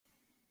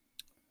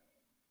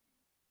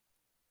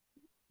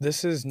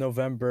This is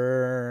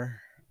November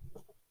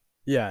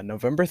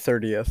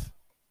 30th,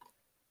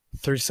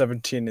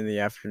 3:17 in the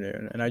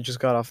afternoon, and I just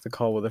got off the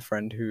call with a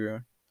friend who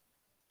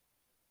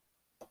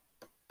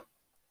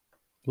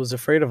was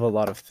afraid of a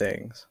lot of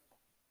things.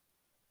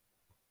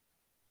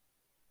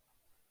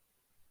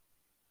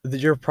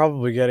 You're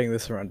probably getting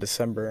this around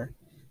December,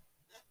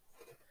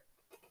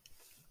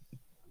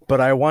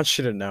 but I want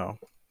you to know,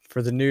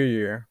 for the new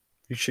year,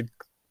 you should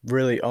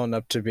really own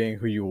up to being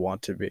who you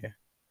want to be.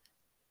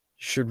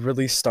 You should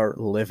really start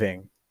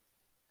living.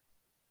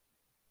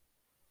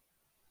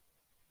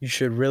 You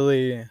should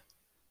really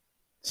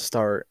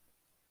start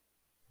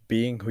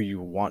being who you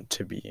want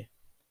to be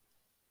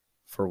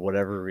for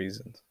whatever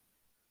reasons.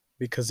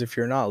 Because if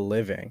you're not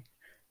living,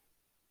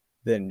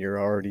 then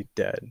you're already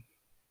dead,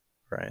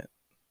 right?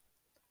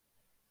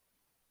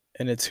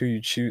 And it's who you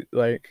choose.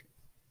 Like,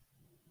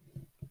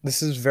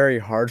 this is very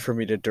hard for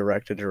me to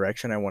direct a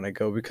direction I want to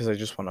go because I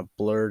just want to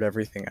blurt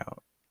everything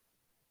out.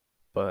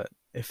 But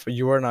if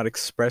you are not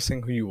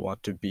expressing who you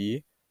want to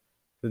be,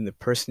 then the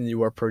person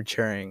you are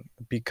portraying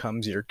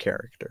becomes your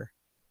character,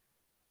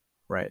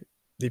 right?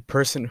 The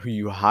person who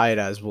you hide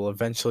as will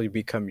eventually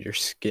become your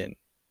skin.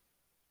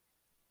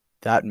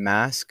 That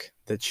mask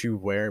that you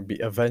wear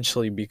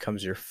eventually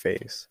becomes your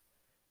face,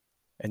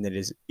 and it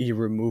is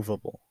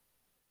irremovable.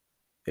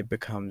 It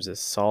becomes as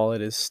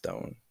solid as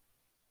stone,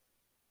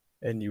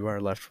 and you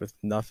are left with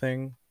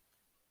nothing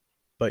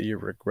but your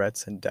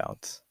regrets and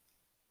doubts.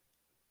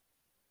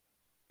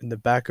 In the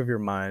back of your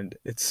mind,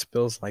 it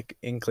spills like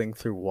inkling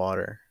through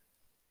water.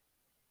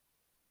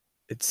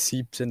 It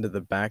seeps into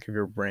the back of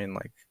your brain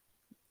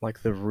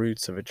like the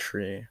roots of a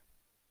tree.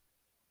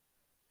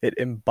 It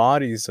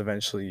embodies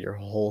eventually your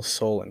whole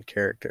soul and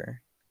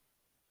character.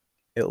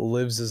 It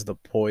lives as the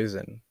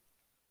poison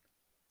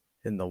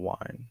in the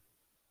wine.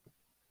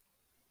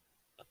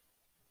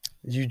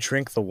 You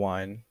drink the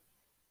wine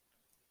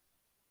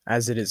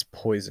as it is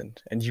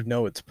poisoned, and you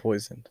know it's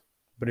poisoned.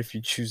 But if you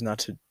choose not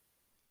to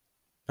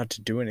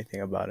do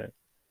anything about it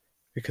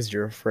because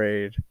you're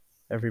afraid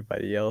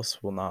everybody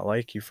else will not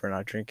like you for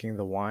not drinking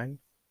the wine,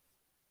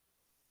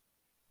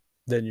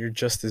 then you're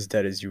just as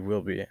dead as you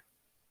will be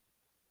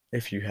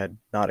if you had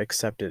not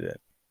accepted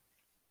it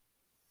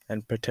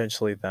and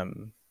potentially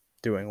them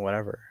doing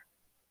whatever.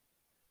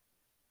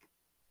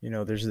 You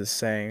know, there's this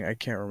saying, I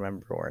can't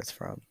remember where it's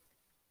from.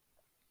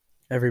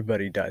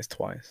 Everybody dies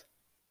twice.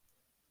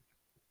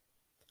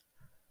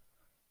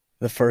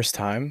 The first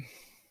time,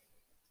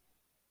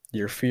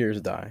 your fears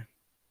die.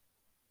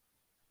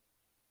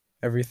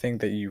 Everything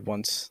that you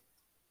once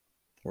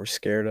were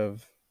scared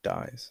of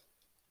dies.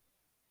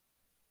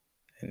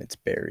 And it's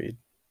buried.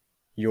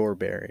 You're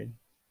buried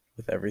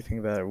with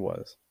everything that it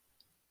was.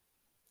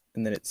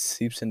 And then it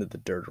seeps into the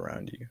dirt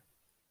around you.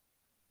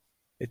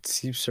 It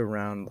seeps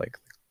around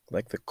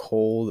like the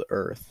cold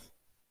earth,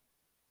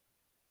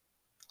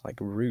 like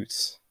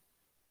roots,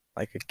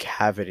 like a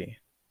cavity.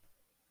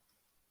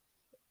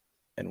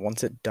 And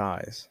once it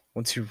dies,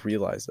 once you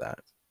realize that,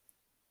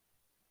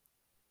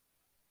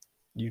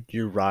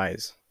 you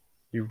rise.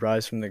 You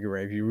rise from the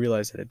grave. You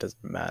realize that it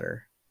doesn't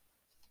matter,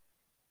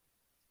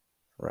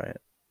 right?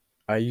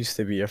 I used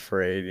to be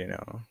afraid,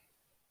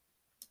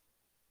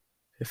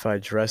 if I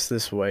dress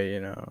this way,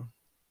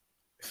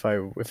 if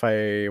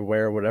I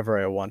wear whatever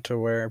I want to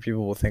wear,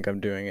 people will think I'm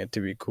doing it to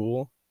be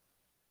cool.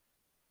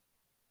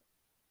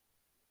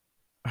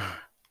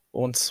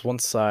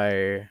 Once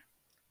I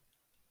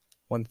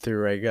went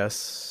through, I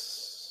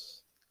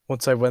guess,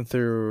 once I went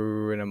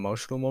through an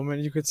emotional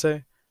moment, you could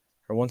say,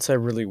 or once I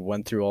really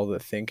went through all the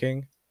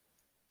thinking,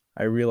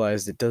 I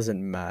realized it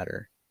doesn't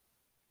matter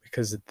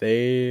because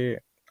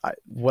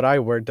what I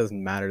wear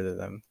doesn't matter to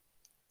them.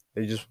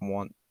 They just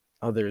want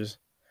others.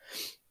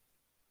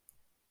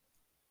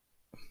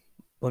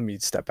 Let me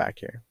step back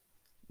here.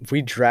 If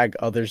we drag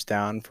others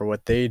down for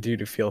what they do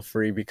to feel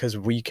free because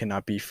we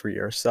cannot be free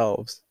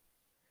ourselves.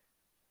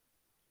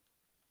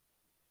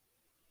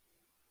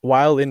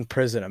 While in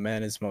prison, a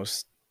man is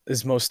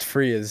most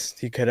free as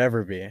he could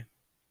ever be.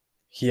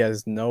 He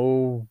has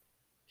no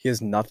he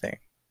has nothing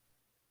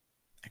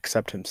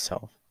except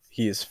himself.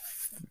 He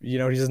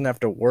doesn't have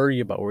to worry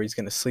about where he's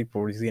going to sleep,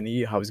 or where he's going to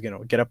eat, how he's going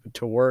to get up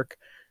to work.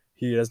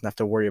 He doesn't have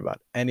to worry about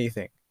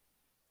anything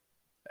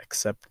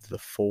except the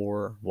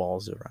four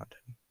walls around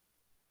him.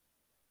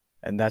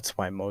 And that's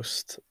why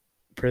most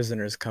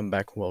prisoners come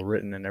back well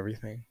written and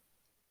everything.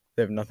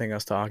 They have nothing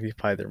else to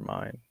occupy their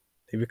mind.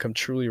 They become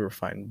truly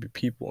refined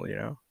people,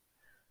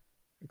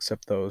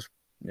 except those,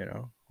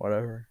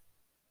 whatever.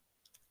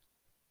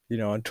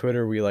 On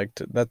Twitter we like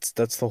to that's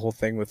the whole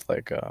thing with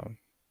like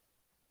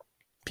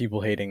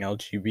people hating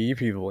LGBT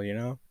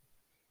people,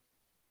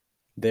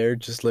 They're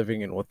just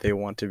living in what they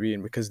want to be,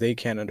 and because they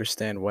can't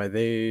understand why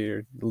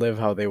they live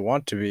how they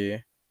want to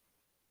be,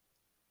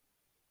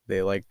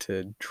 they like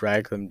to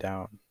drag them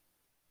down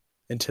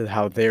into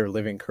how they're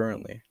living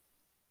currently.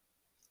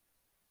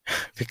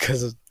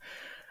 Because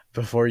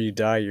before you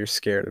die, you're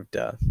scared of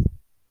death,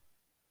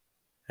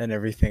 and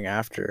everything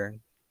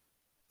after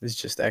is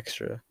just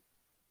extra.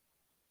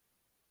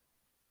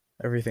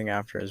 Everything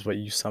after is what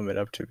you sum it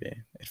up to be.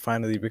 It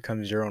finally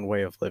becomes your own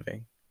way of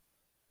living.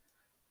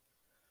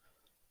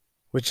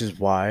 Which is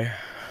why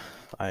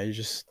I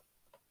just,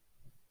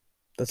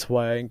 that's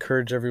why I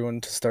encourage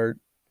everyone to start,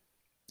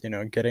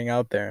 getting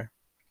out there.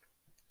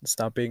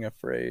 Stop being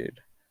afraid.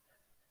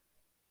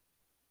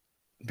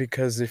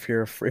 Because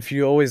if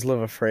you always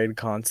live afraid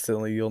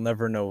constantly, you'll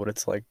never know what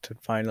it's like to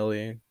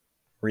finally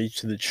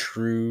reach the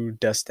true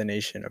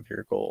destination of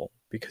your goal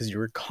because you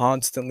were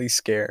constantly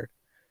scared.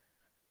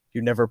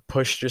 You never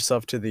pushed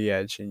yourself to the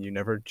edge and you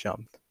never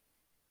jumped.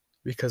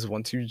 Because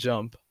once you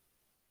jump,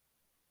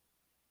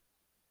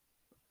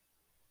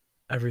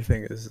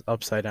 everything is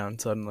upside down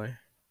suddenly.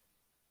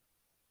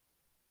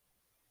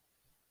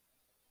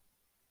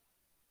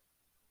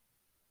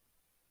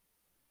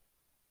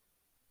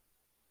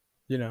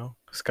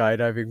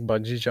 Skydiving,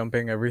 bungee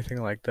jumping,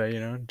 everything like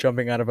that,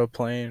 jumping out of a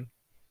plane.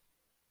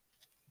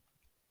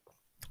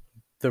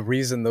 The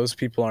reason those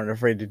people aren't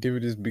afraid to do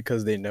it is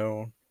because they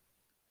know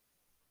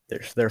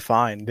they're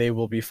fine. They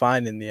will be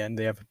fine in the end.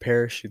 They have a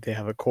parachute, they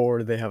have a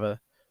cord, they have a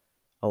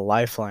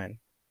lifeline.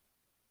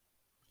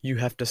 You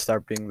have to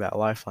start being that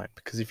lifeline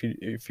because if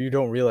you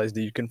don't realize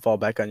that you can fall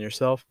back on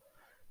yourself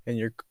and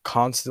you're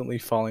constantly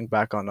falling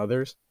back on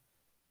others,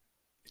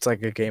 it's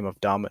like a game of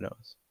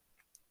dominoes.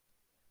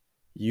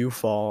 You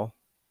fall,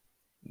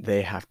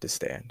 they have to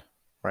stand,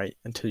 right?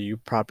 Until you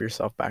prop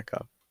yourself back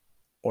up.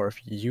 Or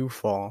if you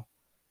fall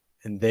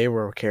and they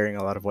were carrying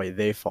a lot of weight,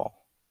 they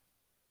fall.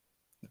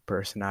 The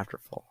person after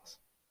falls.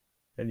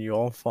 And you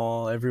all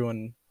fall,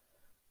 everyone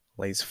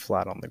lays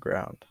flat on the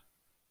ground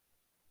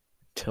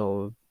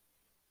till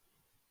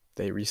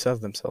they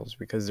reset themselves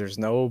because there's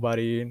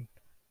nobody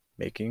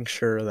making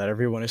sure that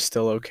everyone is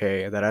still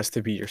okay. That has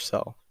to be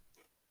yourself,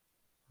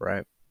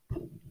 right?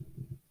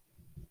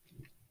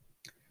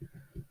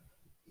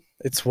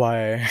 It's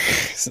why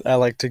I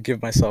like to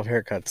give myself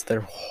haircuts.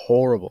 They're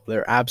horrible.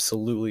 They're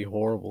absolutely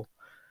horrible.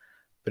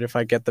 But if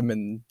I get them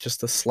in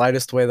just the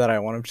slightest way that I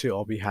want them to,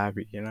 I'll be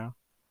happy.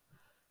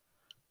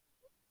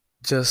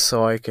 Just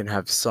so I can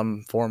have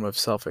some form of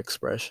self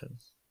expression.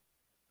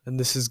 And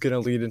this is going to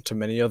lead into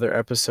many other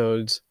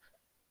episodes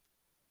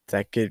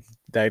that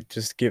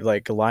just give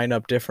like line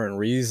up different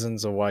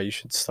reasons of why you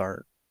should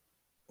start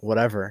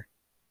whatever,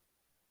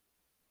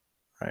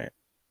 right?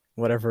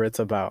 Whatever it's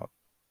about.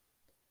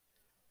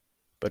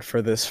 But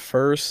for this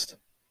first,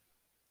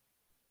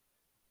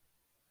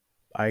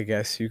 I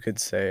guess you could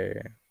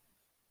say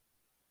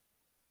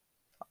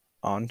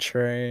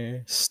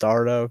entree,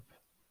 startup,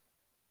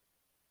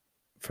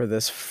 for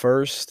this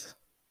first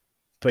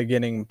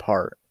beginning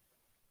part,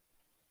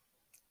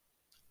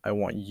 I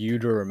want you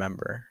to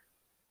remember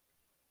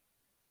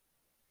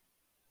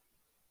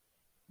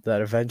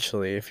that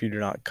eventually, if you do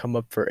not come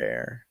up for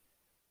air,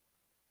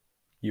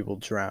 you will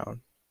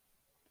drown.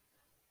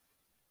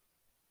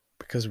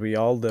 Because we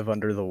all live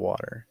under the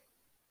water.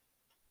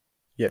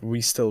 Yet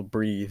we still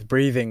breathe.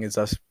 Breathing is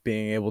us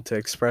being able to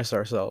express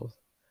ourselves.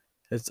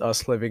 It's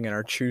us living in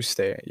our true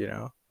state.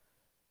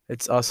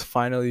 It's us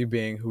finally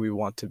being who we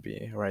want to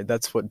be, right?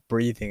 That's what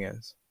breathing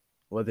is.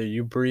 Whether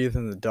you breathe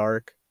in the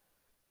dark,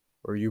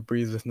 or you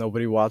breathe with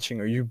nobody watching,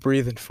 or you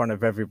breathe in front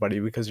of everybody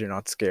because you're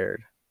not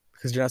scared.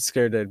 Because you're not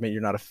scared to admit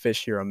you're not a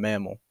fish, you're a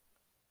mammal.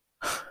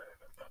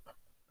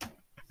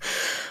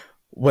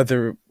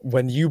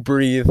 When you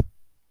breathe,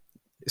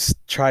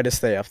 try to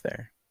stay up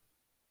there.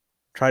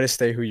 Try to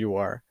stay who you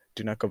are.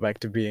 Do not go back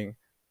to being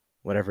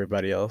what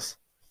everybody else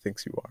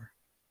thinks you are.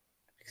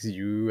 Because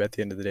you, at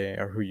the end of the day,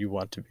 are who you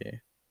want to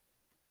be.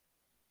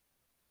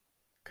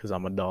 Because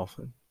I'm a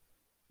dolphin.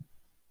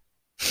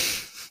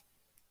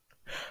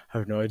 I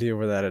have no idea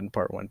where that end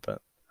part went,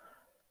 but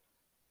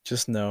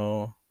just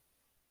know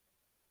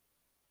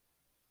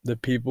the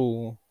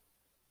people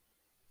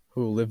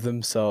who live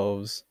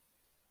themselves,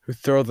 who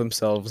throw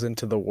themselves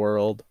into the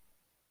world,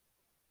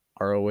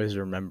 are always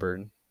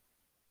remembered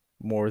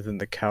more than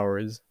the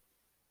cowards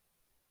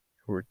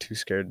who were too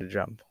scared to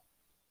jump.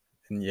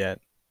 And yet,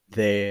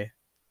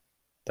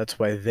 that's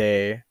why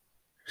they, are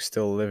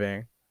still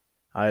living,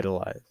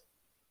 idolize,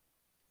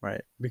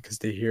 right? Because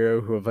the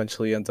hero who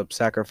eventually ends up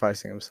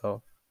sacrificing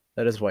himself,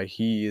 that is why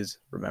he is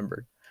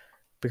remembered.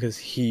 Because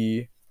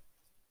he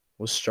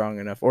was strong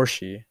enough, or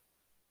he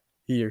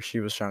or she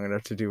was strong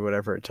enough to do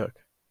whatever it took.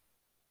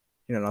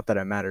 Not that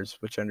it matters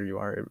which gender you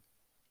are.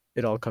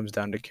 It all comes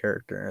down to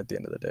character at the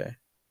end of the day.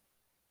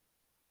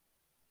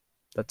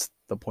 That's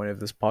the point of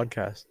this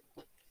podcast.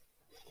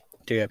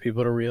 To get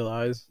people to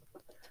realize,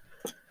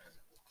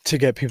 to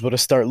get people to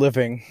start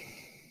living.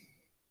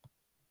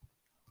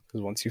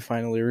 Because once you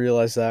finally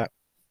realize that,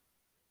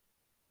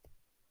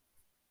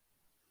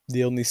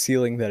 the only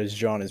ceiling that is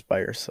drawn is by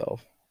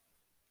yourself.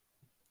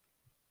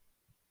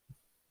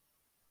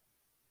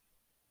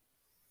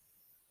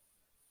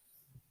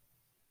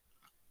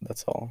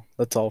 That's all.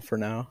 That's all for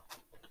now.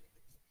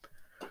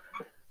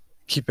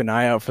 Keep an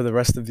eye out for the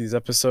rest of these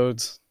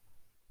episodes.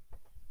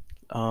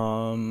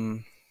 You'll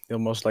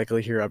most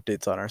likely hear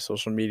updates on our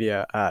social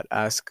media at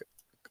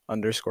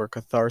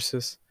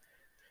ask_catharsis.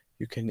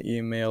 You can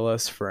email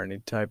us for any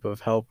type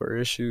of help or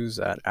issues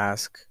at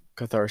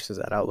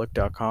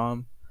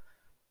askcatharsis@outlook.com.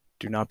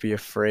 Do not be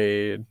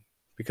afraid,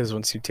 because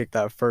once you take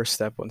that first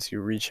step, once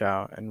you reach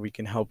out and we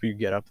can help you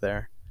get up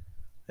there,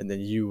 and then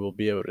you will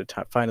be able to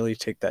finally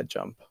take that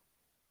jump.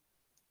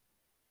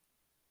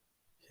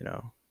 You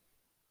know,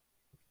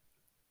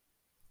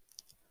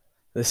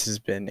 this has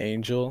been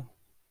Angel.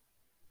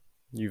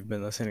 You've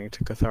been listening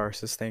to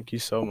Catharsis. Thank you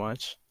so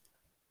much.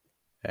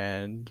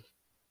 And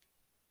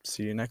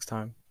see you next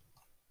time.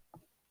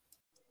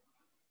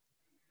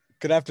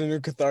 Good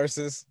afternoon,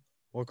 Catharsis.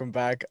 Welcome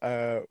back.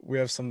 We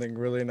have something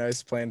really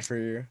nice planned for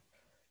you.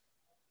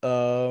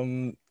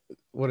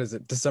 What is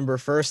it? December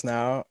 1st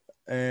now,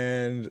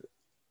 and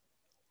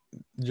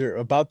you're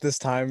about this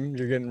time,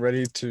 you're getting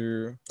ready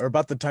to, or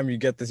about the time you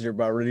get this, you're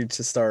about ready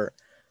to start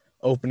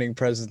opening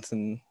presents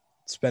and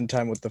spend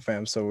time with the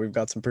fam. So we've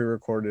got some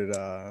pre-recorded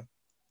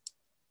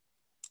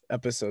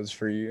episodes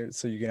for you,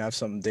 so you can have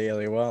something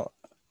daily. Well,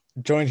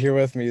 joined here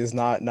with me is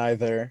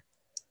neither,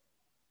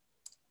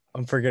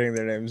 I'm forgetting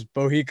their names,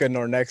 Bohica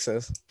nor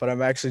Nexus, but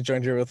I'm actually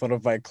joined here with one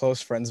of my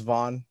close friends,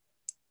 Vaughn.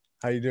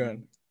 How you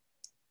doing?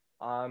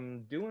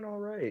 I'm doing all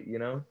right, you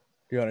know?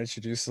 You want to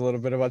introduce a little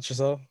bit about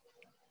yourself?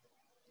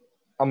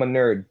 I'm a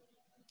nerd.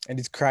 And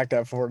he's cracked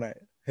at Fortnite.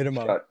 Hit him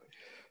up. Shut.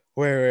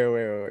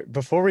 Wait.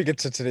 Before we get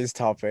to today's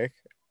topic,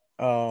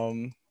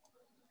 I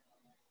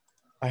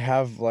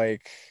have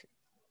like,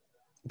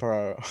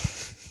 bro.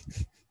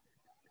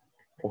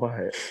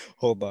 What?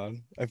 Hold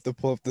on. I have to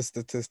pull up the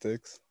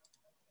statistics.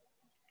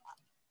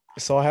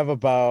 So I have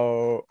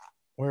about,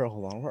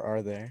 hold on, where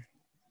are they?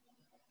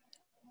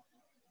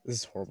 This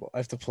is horrible. I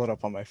have to pull it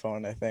up on my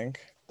phone, I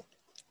think.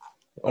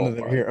 Oh, no,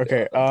 they're here.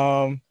 Okay.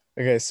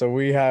 Okay, so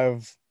we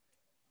have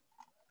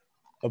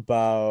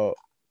about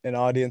an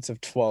audience of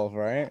 12,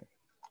 right?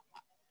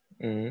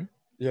 Mm-hmm.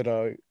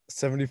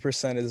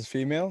 70% is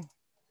female.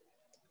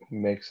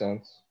 Makes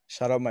sense.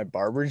 Shout out my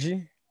barber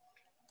G.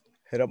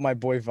 Hit up my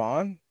boy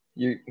Vaughn.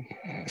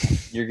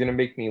 You're gonna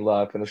make me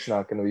laugh, and it's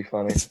not gonna be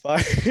funny. It's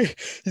fine.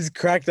 He's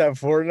cracked at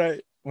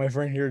Fortnite. My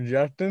friend here,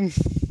 Justin.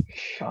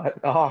 Shut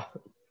up.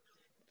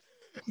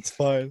 It's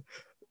fine.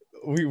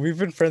 We've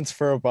been friends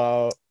for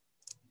about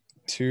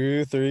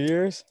 2-3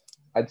 years.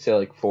 I'd say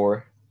like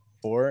 4.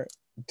 4,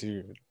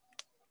 dude.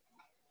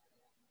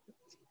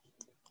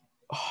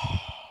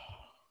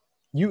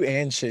 You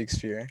and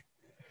Shakespeare.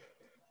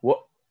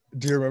 What?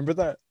 Do you remember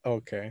that?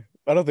 Okay.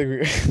 I don't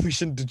think we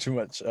shouldn't do too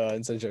much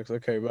inside jokes.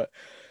 Okay, but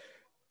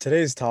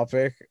today's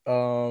topic,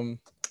 let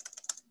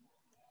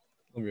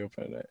me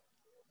open it.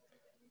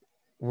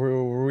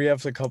 We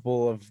have a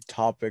couple of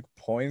topic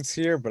points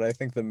here, but I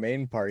think the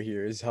main part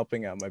here is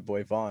helping out my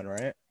boy Vaughn,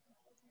 right?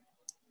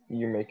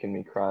 You're making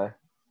me cry.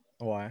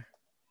 Why?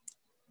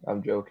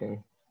 I'm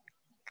joking.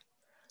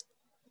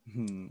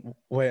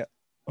 Wait.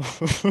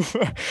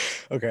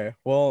 Okay.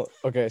 Well,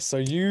 okay. So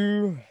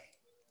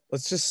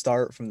let's just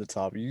start from the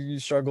top. You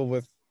struggle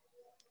with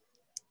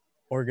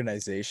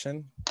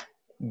organization.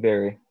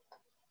 Very.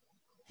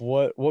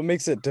 What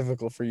makes it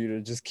difficult for you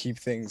to just keep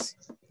things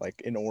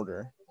like in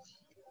order?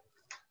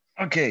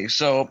 Okay,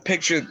 so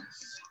picture.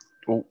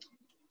 Oh.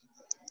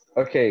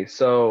 Okay,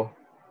 so.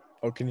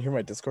 Oh, can you hear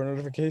my Discord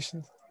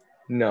notifications?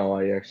 No,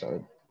 I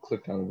actually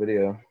clicked on the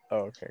video.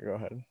 Oh, okay. Go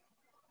ahead.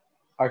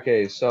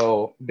 Okay,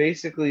 so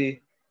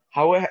basically,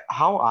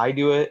 how I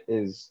do it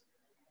is,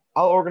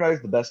 I'll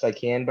organize the best I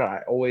can, but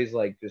I always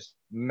like just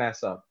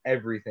mess up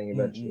everything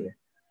eventually.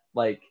 Mm-hmm.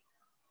 Like,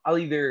 I'll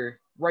either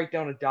write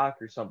down a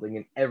doc or something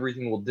and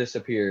everything will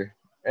disappear.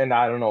 And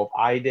I don't know if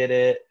I did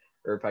it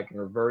or if I can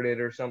revert it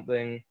or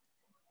something,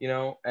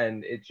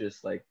 and it's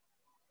just like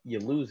you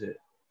lose it.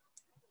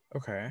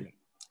 Okay.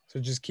 So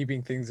just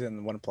keeping things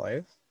in one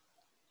place?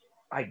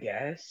 I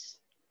guess.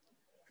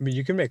 I mean,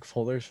 you can make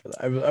folders for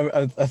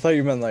that. I thought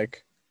you meant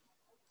like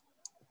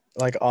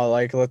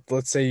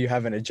let's say you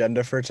have an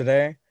agenda for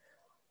today,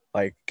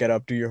 like get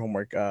up, do your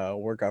homework,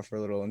 work out for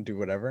a little and do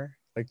whatever.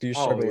 Like, do you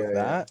Oh, struggle with yeah,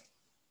 yeah. that?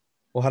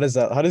 Well, how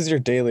does your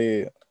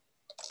daily,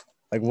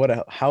 like,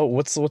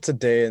 what's a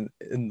day in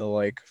the,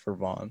 like, for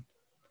Vaughn?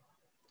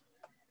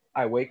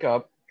 I wake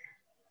up,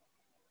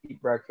 eat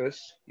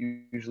breakfast,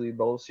 usually a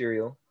bowl of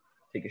cereal,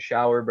 take a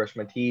shower, brush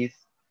my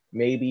teeth,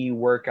 maybe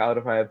work out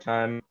if I have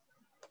time.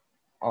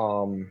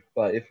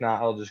 But if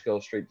not, I'll just go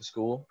straight to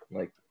school,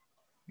 like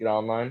get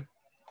online.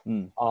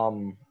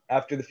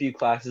 After the few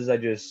classes, I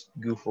just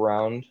goof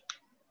around.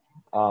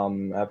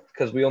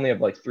 Because we only have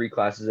like 3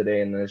 classes a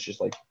day, and then it's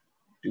just like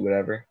do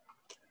whatever.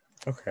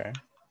 Okay.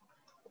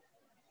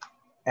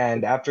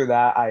 And after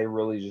that, I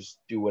really just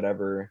do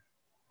whatever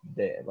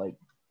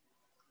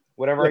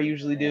whatever I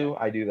usually do,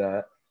 I do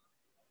that.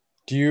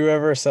 Do you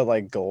ever set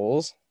like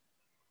goals?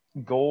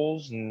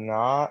 Goals,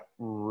 not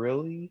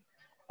really,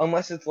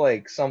 unless it's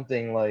like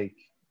something like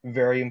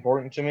very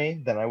important to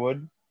me, then I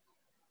would.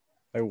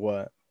 Like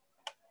what?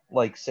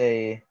 Like,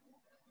 say,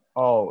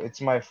 oh,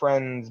 it's my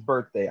friend's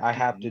birthday, I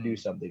have to do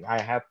something.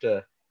 I have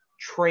to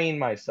train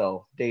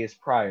myself days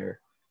prior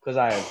because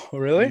I have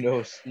Really?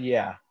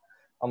 yeah.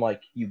 I'm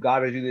like, you got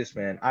to do this,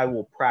 man. I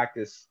will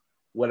practice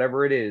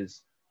whatever it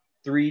is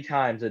 3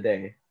 times a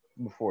day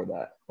before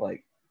that.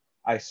 Like,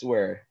 I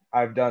swear,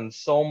 I've done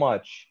so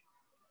much,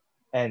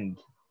 and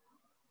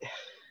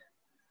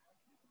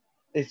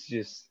it's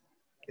just,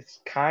 it's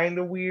kind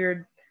of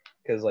weird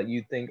because like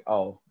you think,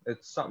 oh,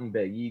 it's something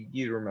big,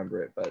 you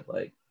remember it, but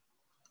like,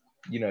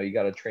 you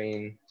got to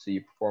train so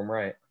you perform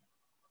right.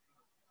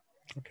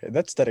 Okay,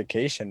 that's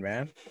dedication,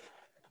 man.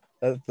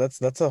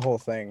 That's a whole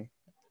thing.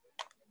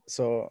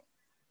 So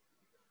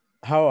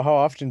how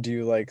often do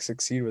you like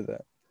succeed with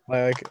it?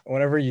 Like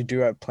whenever you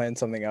do plan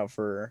something out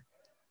for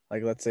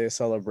like let's say a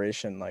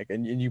celebration, like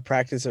and you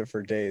practice it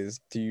for days,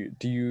 do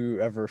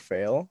you ever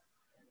fail?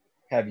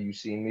 Have you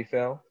seen me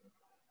fail?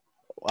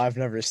 I've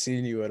never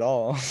seen you at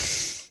all.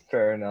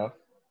 Fair enough.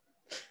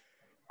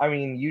 I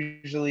mean,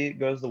 usually it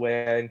goes the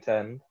way I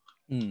intend,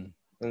 Mm.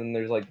 and then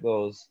there's like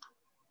those,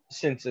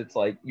 since it's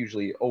like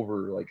usually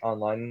over like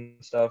online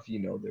stuff,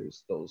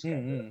 there's those kind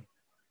of Mm-mm.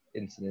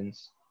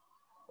 incidents.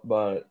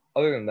 But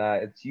other than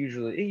that, it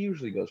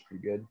usually goes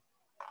pretty good.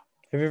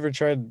 Have you ever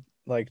tried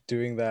like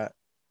doing that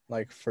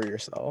like for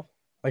yourself?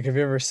 Like have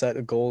you ever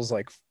set goals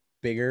like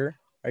bigger,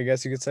 I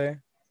guess you could say?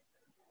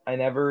 I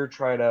never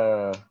try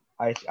to.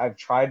 I've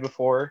tried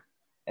before,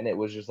 and it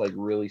was just like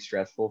really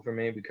stressful for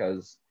me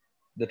because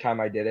the time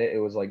I did it, it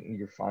was like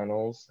your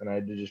finals, and I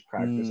had to just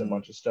practice a Mm.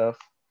 bunch of stuff,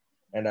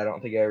 and I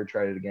don't think I ever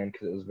tried it again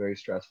because it was very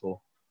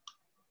stressful.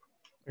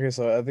 Okay,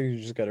 so I think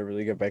you just got to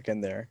really get back in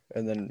there,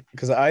 and then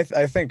because I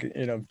think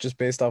just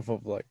based off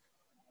of like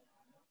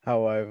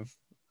how I've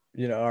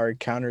our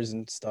encounters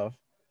and stuff,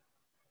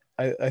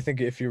 I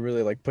think if you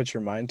really like put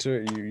your mind to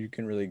it, you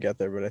can really get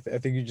there. But I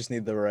think you just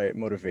need the right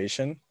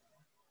motivation.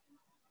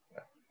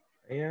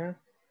 Yeah,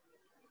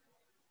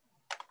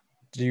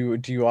 Do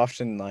you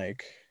often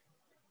like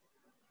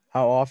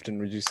how often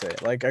would you say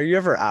like are you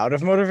ever out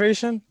of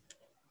motivation?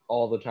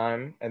 all the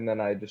time, and then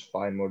I just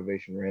find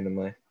motivation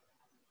randomly.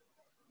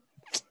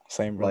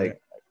 Same, brother.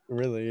 Like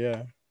Really,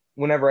 yeah.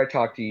 whenever I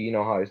talk to you, you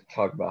know how I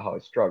talk about how I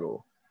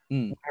struggle.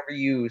 Mm, Whenever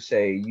you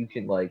say you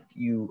can, like,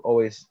 you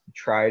always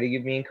try to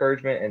give me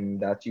encouragement, and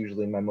that's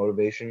usually my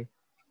motivation.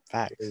 Is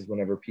facts.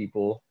 whenever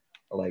people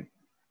like,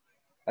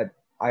 I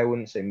I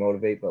wouldn't say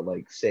motivate, but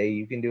like say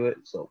you can do it.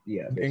 So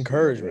yeah, basically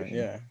Encouragement, motivation.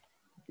 yeah.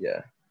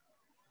 Yeah.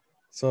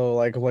 So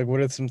like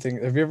what is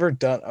something have you ever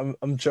done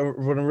what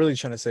I'm really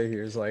trying to say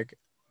here is like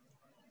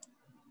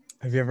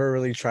have you ever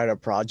really tried a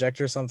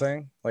project or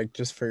something like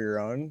just for your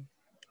own?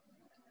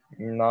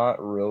 Not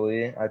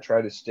really. I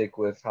try to stick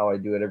with how I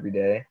do it every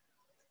day,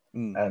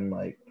 Mm, and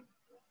like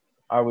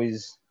I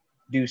always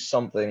do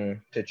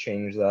something to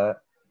change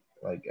that,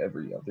 like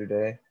every other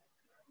day.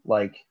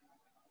 Like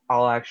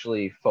I'll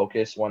actually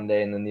focus one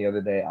day, and then the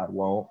other day I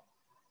won't,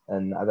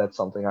 and that's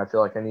something I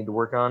feel like I need to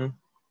work on.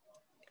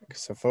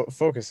 so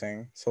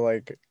focusing. So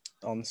like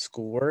on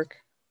schoolwork.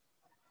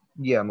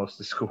 Yeah, most of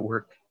the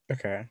schoolwork.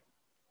 Okay.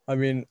 I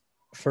mean,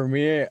 for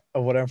me,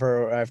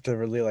 whatever I have to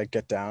really like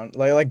get down,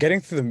 like getting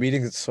through the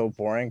meetings, it's so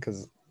boring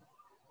because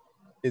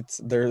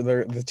they're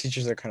the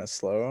teachers are kind of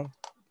slow,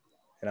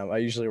 and I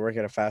usually work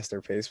at a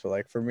faster pace. But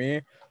like for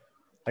me,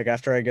 like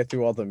after I get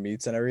through all the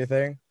meets and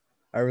everything,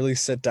 I really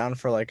sit down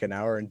for like an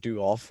hour and do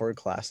all 4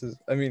 classes.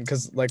 I mean,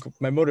 because like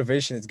my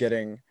motivation is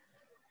getting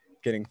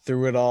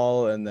through it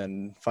all and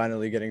then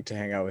finally getting to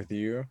hang out with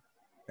you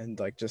and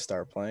like just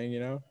start playing.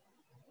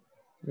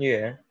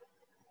 Yeah.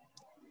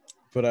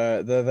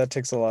 But that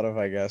takes a lot of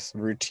I guess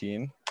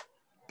routine.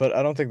 But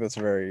I don't think that's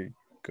very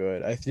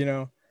good.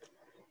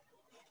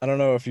 I don't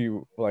know if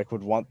you like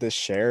would want this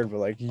shared, but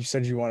like you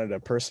said you wanted a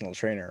personal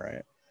trainer,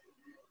 right?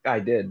 I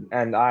did,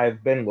 and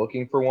I've been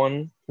looking for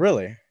one.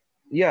 Really?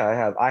 Yeah, I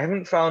have. I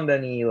haven't found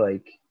any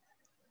like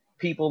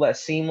people that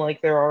seem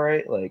like they're all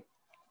right. Like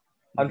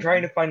I'm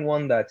trying Mhm. to find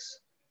one that's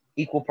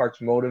equal parts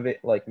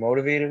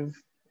motivative.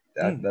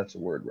 That Mm. that's a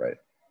word, right?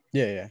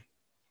 Yeah, yeah.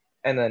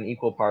 And then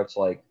equal parts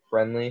like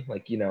friendly,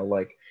 like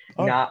like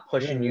Oh, not yeah,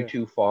 pushing you yeah,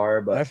 too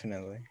far, but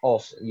definitely.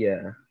 also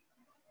yeah.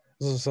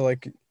 So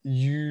like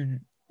you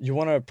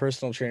want a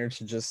personal trainer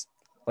to just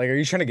like are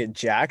you trying to get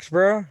jacked,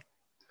 bro?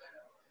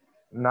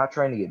 I'm not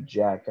trying to get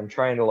jacked. I'm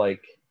trying to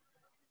like,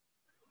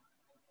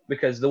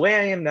 because the way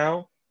I am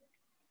now,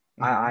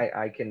 I Hmm.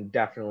 I, I can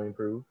definitely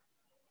improve,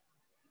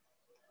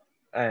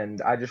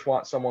 and I just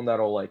want someone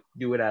that'll like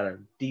do it at a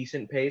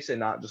decent pace and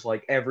not just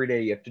like every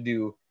day you have to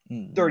do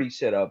Mm. 30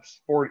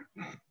 sit-ups,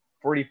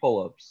 40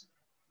 pull-ups,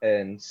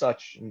 and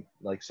such,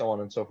 like so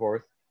on and so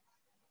forth.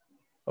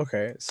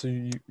 Okay, so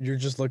you're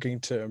just looking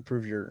to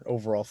improve your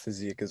overall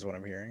physique is what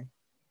I'm hearing.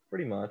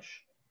 Pretty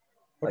much.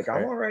 Like I'm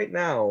Okay. all right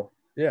now,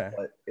 Yeah.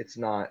 but it's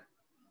not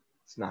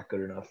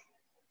good enough.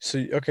 So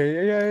okay,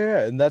 yeah, yeah,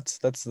 yeah. And that's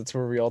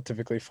where we all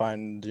typically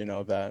find,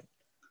 that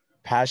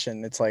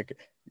passion. It's like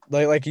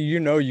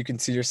you can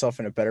see yourself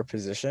in a better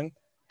position.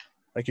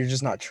 Like you're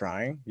just not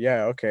trying.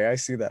 Yeah, okay, I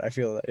see that. I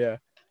feel that. Yeah.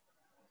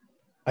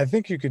 I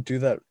think you could do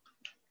that.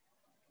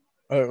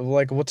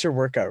 Like what's your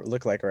workout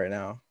look like right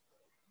now?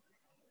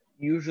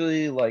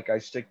 Usually, like I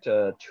stick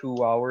to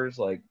 2 hours,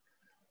 like,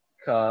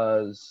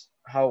 cause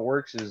how it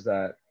works is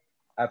that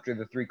after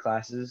the 3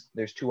 classes,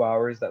 there's 2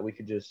 hours that we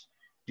could just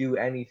do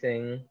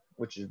anything,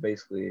 which is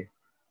basically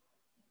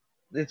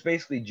it's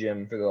basically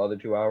gym for the other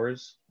 2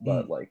 hours, Mm,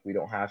 but like we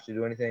don't have to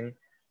do anything.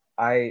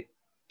 I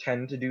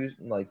tend to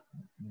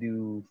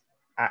do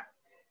a-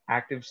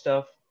 active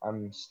stuff.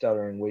 I'm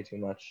stuttering way too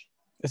much.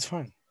 it's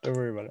fine. Don't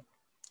worry about it.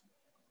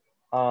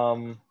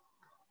 Um,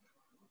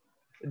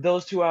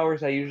 those 2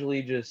 hours I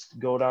usually just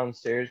go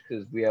downstairs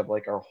because we have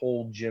like our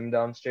whole gym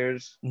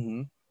downstairs.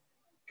 Mm-hmm.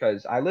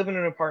 Because I live in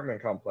an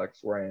apartment complex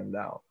where I am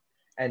now,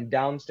 and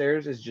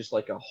downstairs is just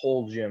like a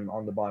whole gym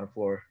on the bottom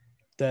floor.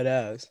 Dead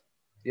ass.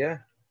 Yeah,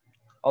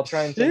 I'll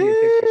try and send you a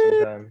picture Shit.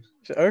 sometime.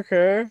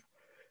 Okay.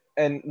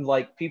 And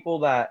like people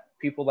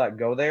that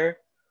go there,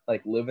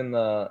 like live in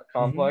the Mm-hmm.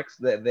 complex,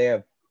 that they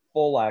have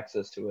full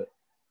access to it.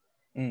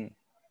 Mm.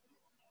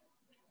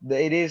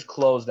 It is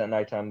closed at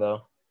nighttime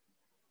though.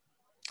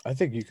 I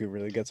think you could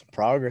really get some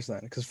progress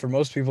then, because for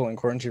most people in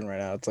quarantine right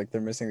now, it's like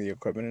they're missing the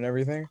equipment and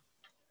everything.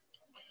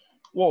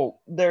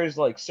 Well, there's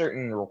like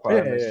certain Yeah,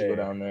 requirements yeah, to go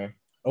yeah. down there.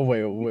 Oh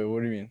wait,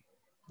 what do you mean?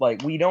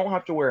 Like we don't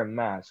have to wear a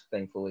mask,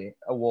 thankfully.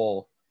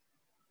 Well,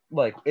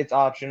 like it's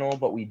optional,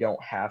 but we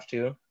don't have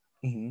to.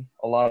 Mm-hmm.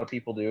 A lot of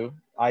people do.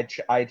 I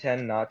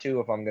tend not to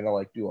if I'm gonna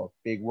like do a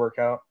big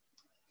workout,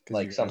 Because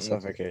like you're gonna something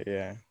that's suffocate,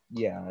 yeah.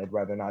 yeah, I'd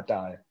rather not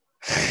die.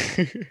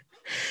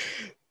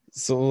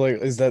 So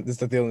like, is that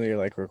the only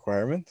like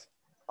requirement?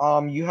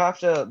 You have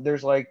to.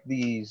 There's like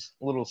these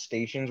little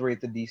stations where you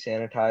have to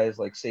desanitize.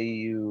 Like, say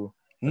you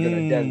are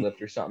gonna Mm,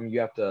 deadlift or something, you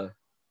have to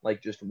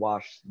like just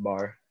wash the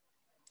bar.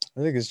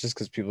 I think it's just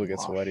because people get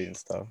sweaty Wash. and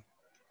stuff.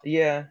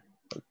 Yeah,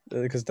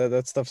 Because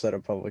that stuff's at a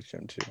public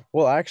gym too.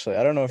 Well, actually,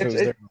 I don't know if it it's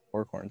was there it.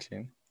 before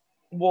quarantine.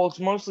 Well, it's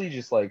mostly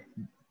just like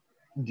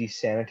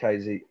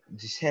desanitize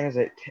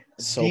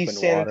Soap and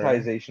water.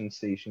 desanitization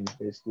stations,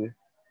 basically.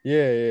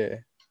 Yeah, yeah.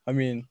 I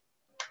mean,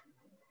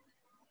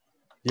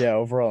 yeah.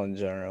 Overall, in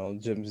general,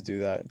 gyms do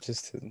that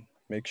just to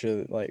make sure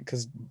that, like,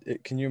 because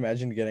can you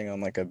imagine getting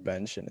on like a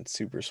bench and it's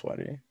super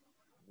sweaty?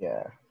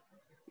 Yeah.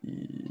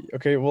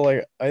 Okay, well,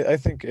 like I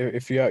think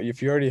if you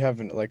already have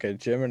like a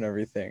gym and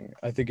everything,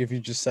 I think if you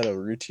just set a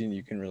routine,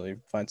 you can really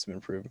find some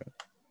improvement.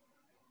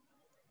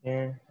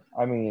 Yeah.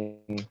 I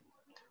mean,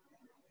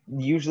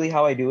 usually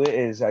how I do it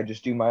is I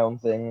just do my own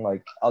thing.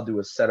 Like I'll do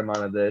a set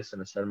amount of this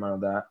and a set amount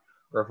of that.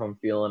 Or if I'm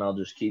feeling, I'll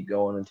just keep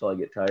going until I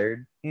get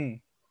tired.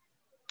 Mm.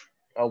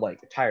 I'll like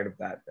tired of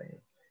that thing.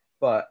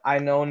 But I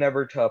know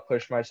never to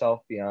push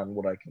myself beyond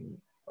what I can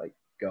like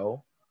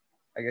go.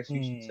 I guess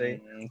you should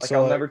say. Like So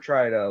I'll like, never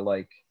try to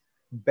like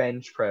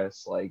bench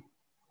press like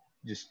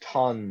just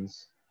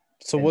tons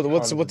so and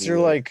tons of what's your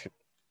weight. like,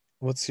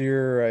 what's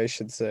your I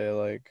should say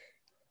like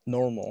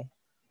normal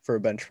for a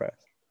bench press?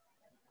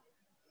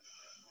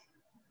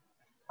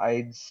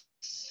 I'd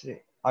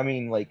say, I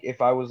mean, like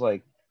if I was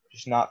like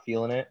just not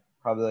feeling it,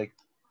 probably like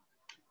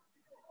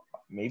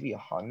maybe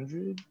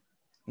 100.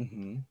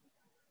 Mm-hmm.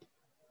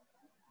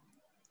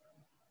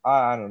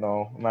 I don't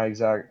know my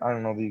exact. I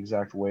don't know the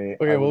exact weight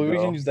Okay, I well would we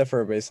can go use that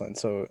for a baseline.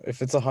 So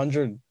if it's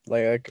 100,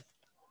 like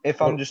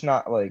if I'm what? just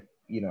not like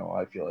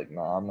I feel like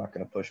no, I'm not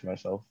gonna push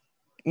myself.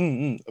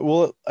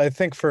 Well, I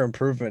think for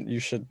improvement, you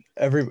should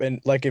every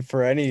and like if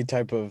for any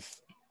type of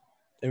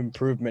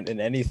improvement in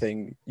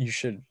anything, you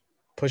should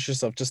push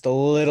yourself just a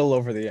little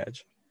over the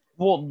edge.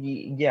 Well,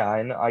 yeah,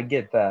 I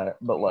get that,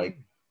 but like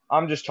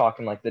I'm just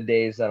talking like the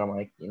days that I'm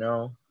like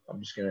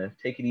I'm just gonna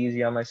take it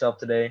easy on myself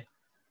today.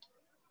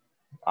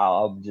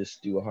 I'll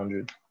just do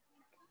 100.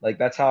 Like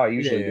that's how I Yeah,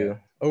 usually yeah. do.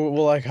 Oh,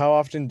 well, like how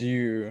often do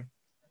you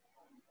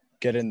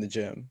get in the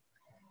gym?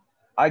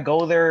 I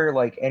go there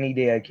like any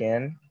day I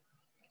can,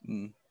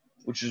 Mm.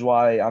 which is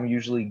why I'm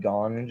usually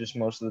gone just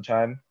most of the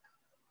time.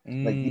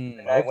 Like the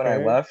other night when I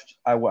Okay. left,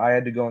 I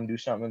had to go and do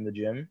something in the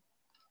gym.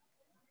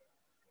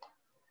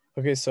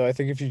 Okay, so I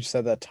think if you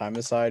set that time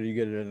aside, you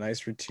get a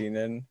nice routine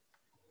in,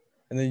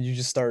 and then you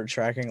just start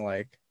tracking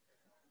like,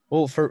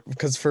 well,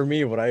 because for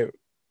me, what I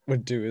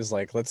would do is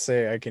like, let's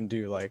say I can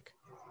do like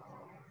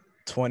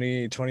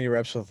 20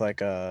 reps with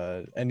like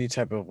any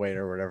type of weight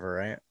or whatever,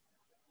 right?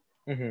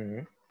 Hmm.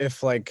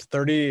 If like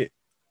 30,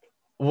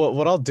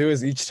 what I'll do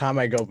is each time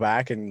I go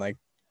back and like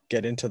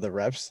get into the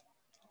reps,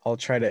 I'll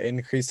try to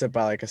increase it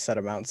by like a set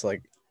amount, so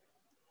like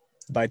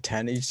by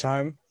 10 each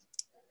time.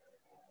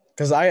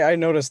 Because I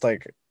noticed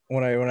like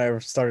when I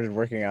started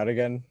working out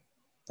again,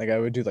 like I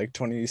would do like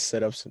 20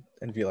 sit-ups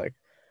and be like,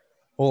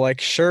 well,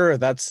 like sure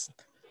that's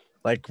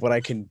like what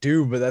I can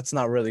do, but that's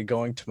not really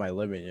going to my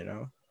limit, you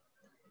know?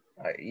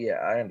 Yeah,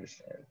 I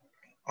understand.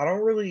 I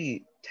don't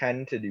really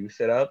tend to do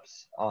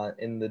sit-ups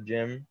in the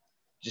gym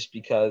just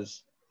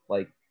because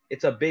like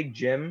it's a big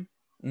gym,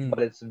 but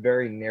Mm. it's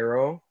very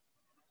narrow.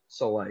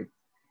 So like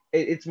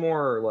it's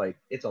more like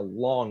it's a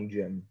long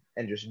gym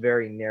and just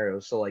very narrow.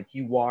 So like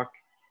you walk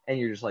and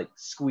you're just like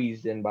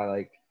squeezed in by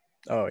like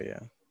Oh yeah.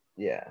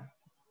 yeah.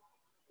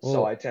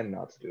 So Well, I tend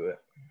not to do it.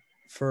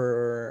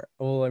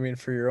 I mean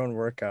for your own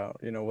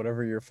workout,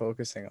 whatever you're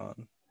focusing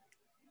on.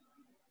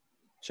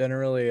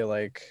 Generally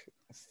like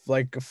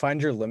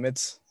find your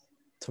limits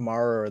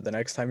tomorrow or the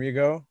next time you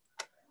go,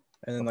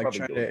 and then I'll like probably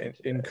try go to again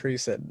today.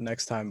 increase it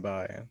next time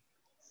by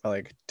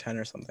like 10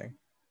 or something.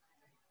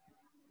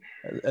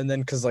 And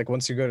then because like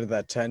once you go to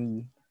that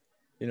 10,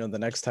 the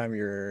next time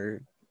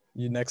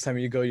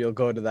you go, you'll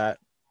go to that,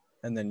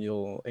 and then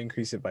you'll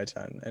increase it by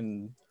 10,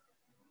 and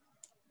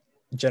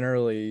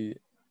generally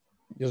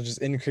you'll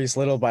just increase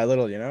little by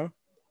little.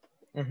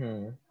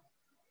 Mm-hmm.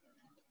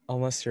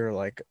 Unless you're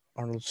like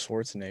Arnold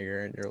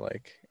Schwarzenegger and you're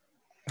like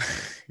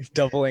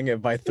doubling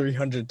it by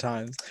 300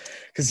 times,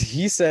 because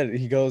he said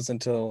he goes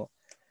until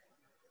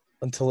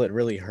it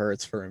really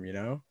hurts for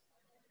him.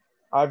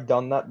 I've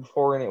done that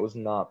before and it was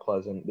not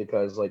pleasant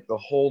because like the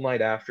whole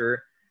night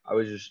after,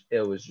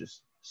 it was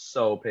just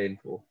so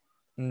painful.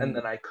 And Mm.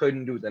 then I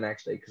couldn't do it the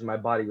next day because my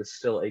body was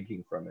still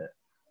aching from it.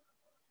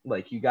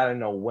 Like you got to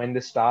know when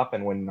to stop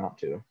and when not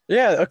to.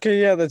 Yeah,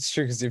 okay, yeah, that's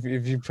true, because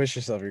if you push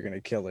yourself, you're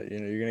gonna kill it.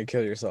 You're gonna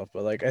kill yourself.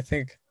 But like I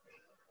think,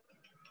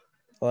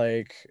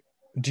 like,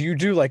 do you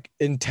do like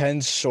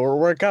intense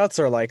short workouts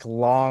or like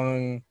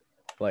long,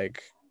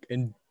 like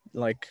in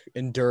like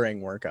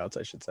enduring workouts,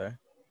 I should say?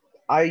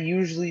 I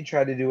usually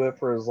try to do it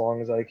for as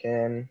long as I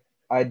can.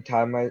 I'd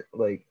time my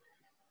like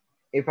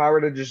if I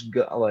were to just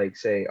go, like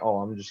say, oh,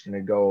 I'm just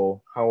gonna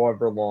go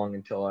however long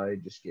until I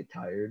just get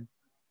tired.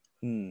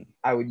 Hmm.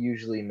 I would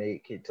usually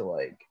make it to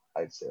like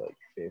I'd say like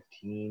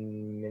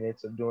 15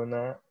 minutes of doing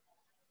that,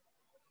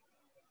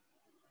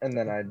 and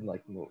then I'd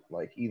like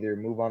either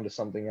move on to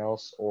something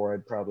else or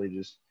I'd probably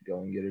just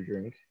go and get a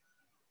drink.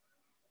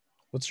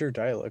 What's your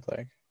diet look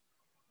like?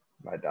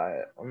 My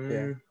diet.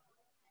 Yeah.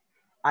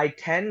 I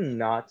tend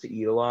not to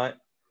eat a lot.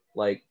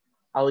 Like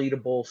I'll eat a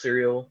bowl of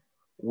cereal,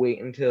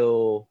 wait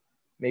until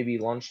maybe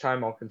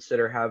lunchtime. I'll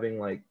consider having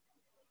like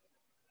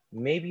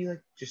maybe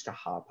like just a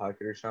hot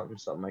pocket or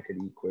something I could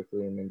eat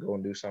quickly and then go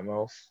and do something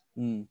else.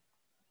 Hmm.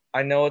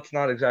 I know it's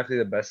not exactly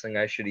the best thing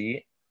I should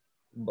eat,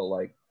 but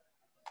like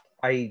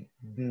I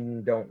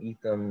don't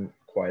eat them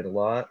quite a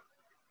lot.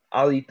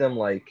 I'll eat them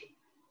like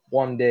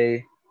one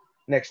day,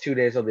 next 2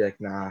 days I'll be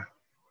like, nah,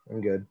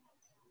 I'm good.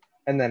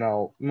 And then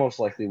I'll most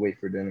likely wait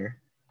for dinner.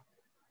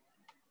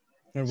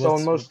 And So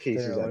in most what's dinner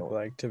cases I look don't.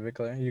 like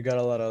typically? You got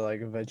a lot of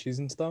like veggies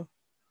and stuff?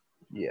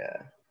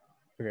 Yeah.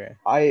 Okay.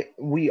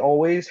 We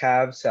always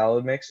have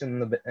salad mix in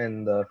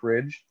the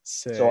fridge,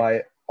 so Sick.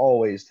 I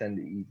always tend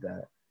to eat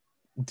that.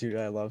 Dude,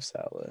 I love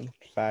salad.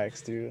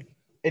 Facts, dude.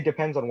 It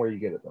depends on where you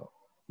get it though.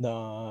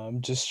 Nah,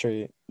 I'm just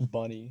straight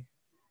bunny.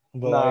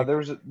 But Nah, like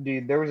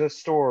there was a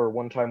store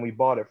one time we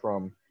bought it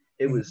from.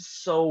 It mhm, was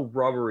so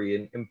rubbery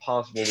and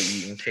impossible to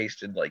eat and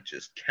tasted like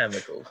just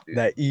chemicals, dude.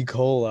 that E.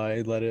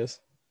 coli lettuce.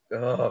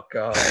 Oh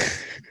God.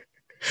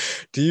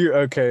 Do you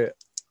okay,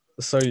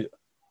 so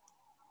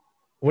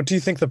what do you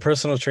think the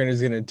personal trainer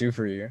is gonna do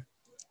for you?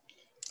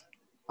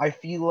 I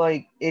feel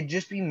like it'd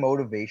just be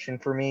motivation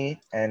for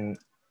me, and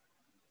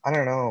I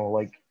don't know,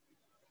 like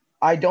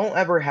I don't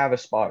ever have a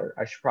spotter.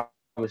 I should probably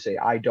say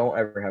I don't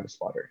ever have a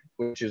spotter,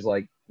 which is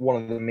like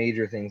one of the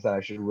major things that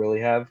I should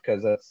really have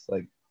because that's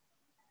like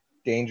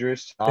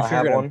dangerous to not If you're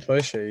have gonna one.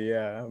 push it,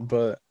 yeah.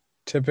 But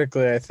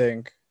typically I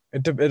think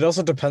it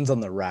also depends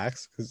on the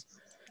racks, because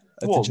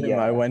at the Well, gym I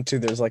yeah, went to,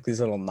 there's like these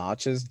little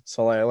notches.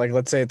 So like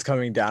let's say it's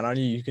coming down on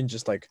you, you can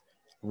just like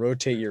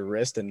rotate your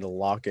wrist and it'll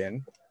lock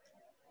in.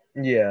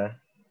 yeah.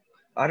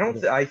 I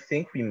don't. Yeah. I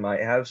think we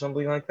might have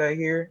something like that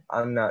here.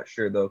 I'm not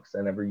sure though because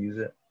I never use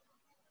it.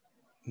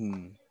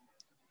 Hmm.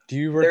 Do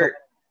you work on There.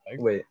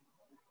 legs? Wait.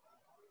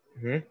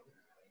 Hmm?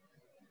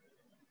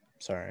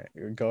 Sorry,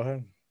 go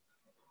ahead.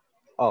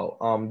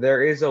 Oh,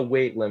 there is a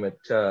weight limit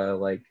to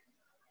like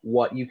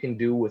what you can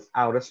do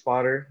without a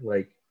spotter.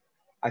 Like,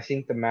 I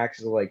think the max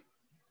is like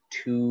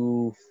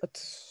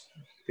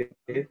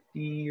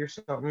 250 or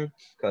something.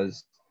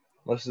 Because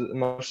most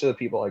of the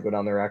people I go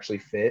down there are actually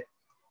fit,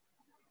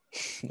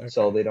 so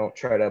Okay, they don't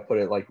try to put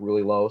it like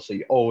really low. So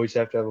you always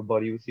have to have a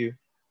buddy with you.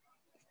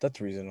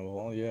 that's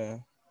reasonable. Yeah.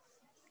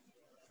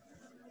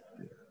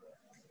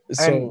 And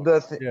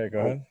So yeah, go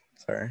oh, ahead.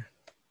 Sorry.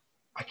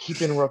 I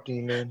keep interrupting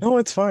you, man. No,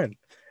 it's fine.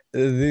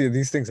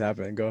 These things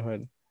happen. Go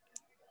ahead.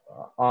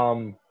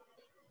 Um,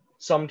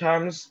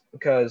 Sometimes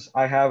because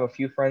I have a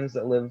few friends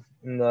that live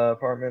in the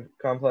apartment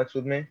complex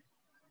with me.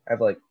 I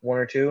have like one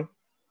or two,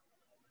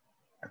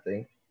 I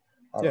think.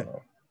 I Yeah. don't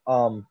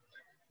know.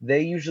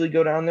 They usually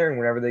go down there, and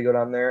whenever they go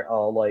down there,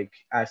 I'll like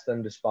ask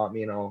them to spot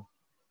me, and I'll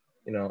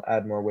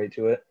add more weight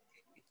to it.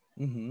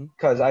 Mm-hmm.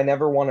 Because I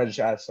never want to just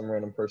ask some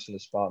random person to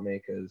spot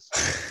me. Because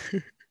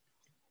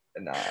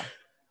nah,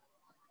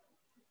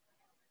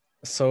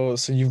 So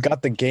you've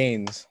got the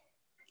gains,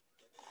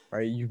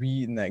 right? You be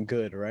eating that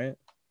good, right?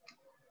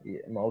 yeah,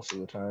 most of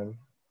the time.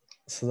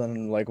 So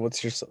then, like,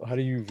 how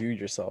do you view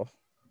yourself?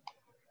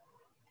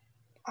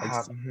 Like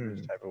self-image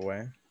Hmm. type of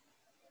way.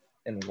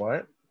 And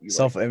what you like?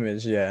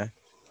 Self-image, yeah.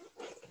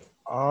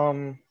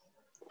 Um,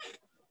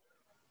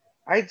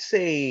 I'd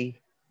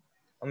say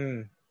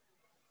um,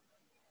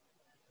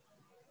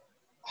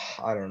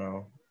 I don't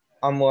know.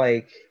 I'm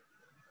like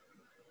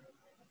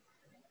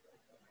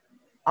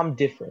I'm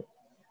different.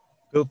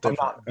 Built I'm different.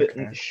 not.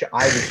 Okay.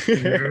 I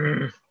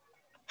was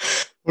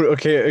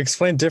Okay,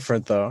 explain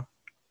different though.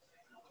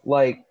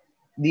 like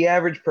the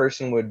average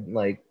person would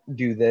like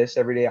do this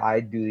every day.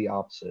 I do the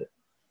opposite.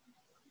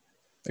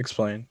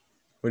 Explain.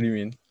 What do you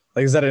mean?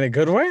 Like, is that in a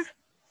good way?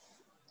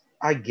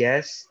 I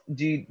guess,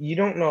 dude, you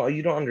don't know,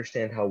 you don't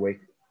understand how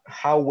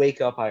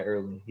wake up I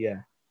early.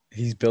 Yeah.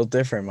 He's built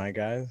different, my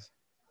guys.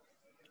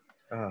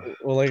 Uh,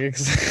 Well, like,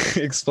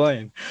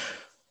 explain.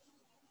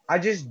 I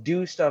just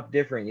do stuff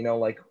different.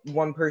 Like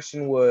one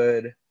person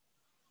would,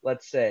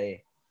 let's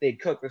say, they'd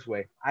cook this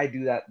way. I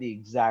do that the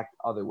exact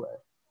other way.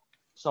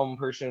 Some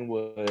person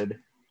would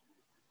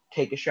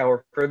take a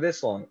shower for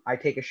this long. I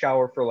take a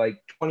shower for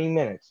like 20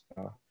 minutes.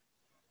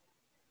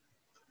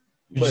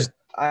 You But just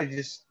I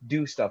just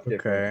do stuff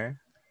different, okay.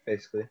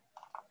 basically.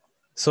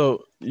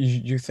 So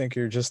you think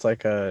you're just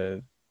like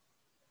a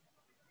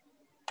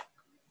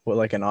what,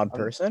 like an odd I'm,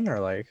 person or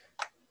like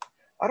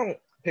I don't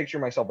picture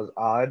myself as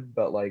odd,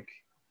 but like,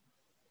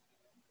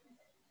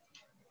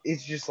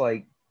 it's just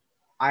like,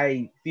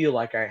 I feel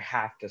like I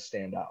have to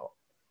stand out.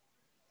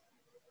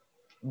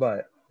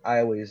 But I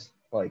always,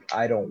 like,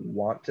 I don't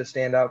want to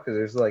stand out because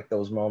there's like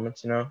those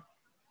moments.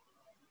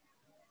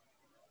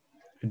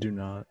 I do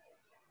not.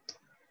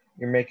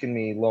 You're making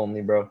me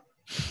lonely, bro.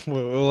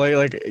 Well,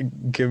 like,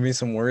 give me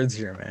some words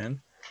here,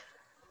 man.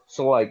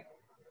 So, like,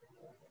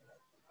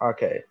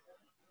 okay,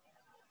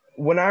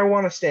 when I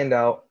want to stand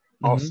out,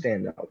 I'll Mm-hmm.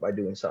 stand out by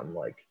doing something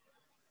like,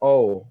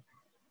 oh,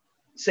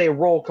 say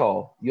roll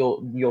call.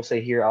 You'll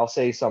say here. I'll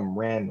say something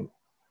random.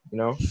 You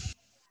know,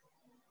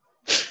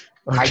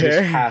 I just Okay.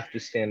 have to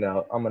stand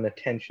out. I'm an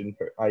attention.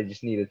 I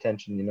just need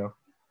attention.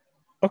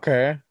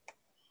 Okay.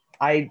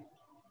 I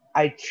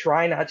I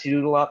try not to do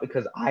it a lot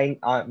because I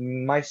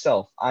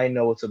myself I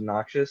know it's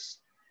obnoxious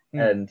Hmm.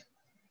 and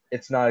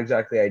it's not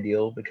exactly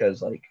ideal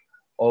because like,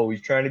 oh,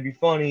 he's trying to be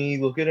funny.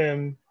 Look at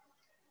him.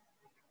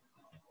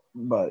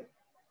 But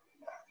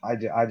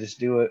I just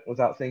do it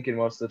without thinking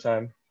most of the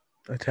time.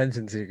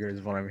 Attention seeker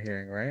is what I'm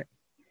hearing, right?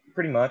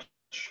 Pretty much.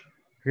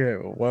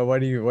 Okay. Why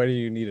do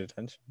you need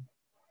attention?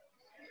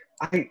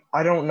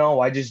 I don't know.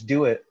 I just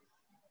do it.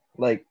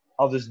 Like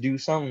I'll just do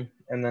something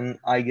and then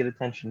I get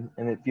attention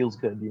and it feels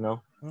good.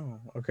 Oh,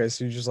 okay.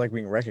 So you just like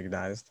being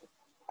recognized.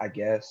 I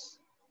guess.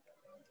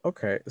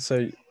 Okay.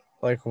 So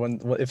like when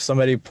if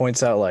somebody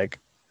points out like,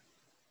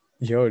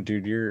 yo,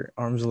 dude, your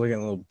arms are looking a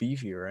little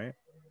beefy, right?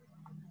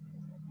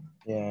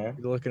 Yeah.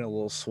 You're looking a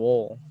little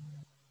swole.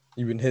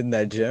 You've been hitting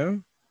that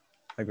gym?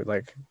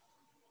 Like,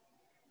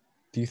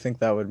 do you think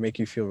that would make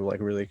you feel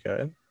like really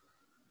good?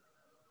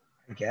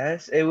 I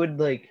guess it would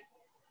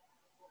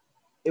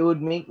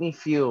make me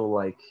feel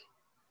like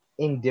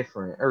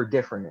indifferent or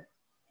different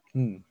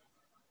Hmm.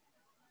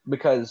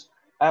 because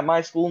at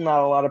my school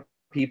not a lot of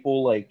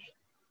people like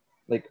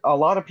a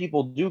lot of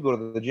people do go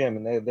to the gym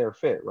and they're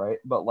fit, right?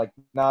 But like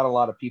not a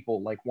lot of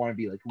people like want to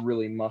be like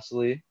really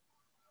muscly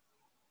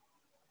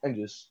and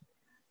just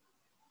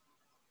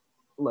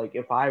like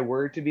if I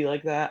were to be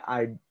like that,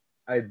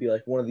 I'd be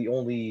like one of the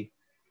only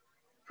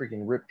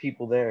freaking ripped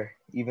people there,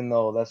 even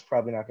though that's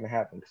probably not going to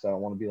happen because I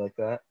don't want to be like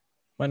that.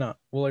 Why not?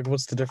 Well, like,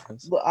 what's the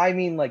difference? But I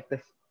mean, like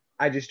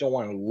I just don't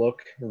want to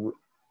look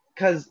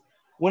because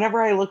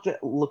whenever I look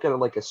at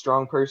like a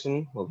strong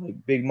person with like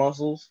big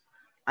muscles,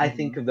 I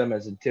think Mhm. of them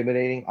as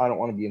intimidating. I don't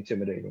want to be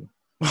intimidating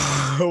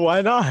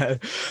Why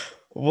not?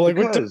 Well, like, what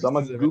because difference I'm a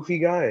does it make? goofy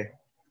guy.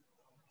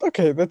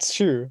 Okay, that's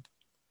true.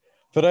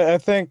 But I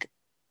think,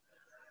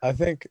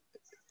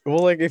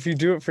 well, like, if you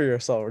do it for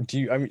yourself, do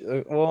you? I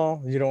mean,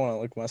 well, you don't want to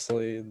look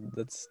muscly.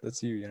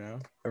 That's you, you know.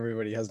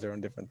 Everybody has their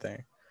own different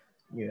thing.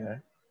 Yeah.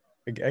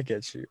 I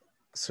get you.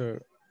 So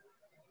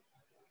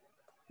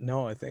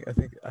no, I think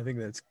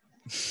that's.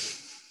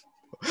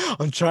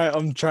 I'm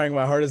trying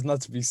my hardest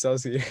not to be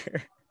sussy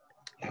here.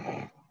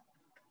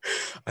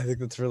 I think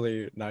that's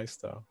really nice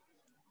though,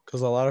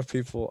 because a lot of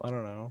people, I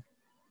don't know.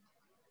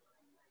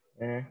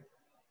 Yeah.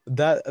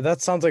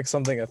 That sounds like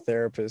something a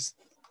therapist,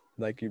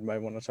 like you might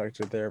want to talk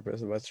to a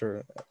therapist about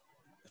your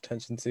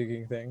attention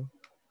seeking thing.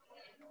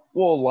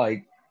 Well,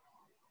 like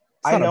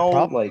It's I not a know,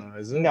 problem like though,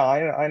 is no, it?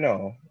 I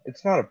know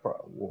it's not a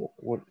problem.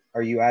 What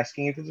are you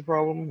asking if it's a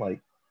problem?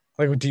 Like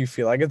Like, do you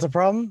feel like it's a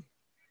problem?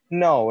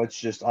 no, it's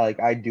just like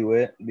I do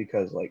it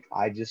because like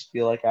I just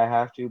feel like I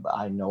have to, but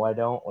I know I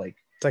don't. Like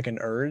It's like an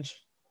urge.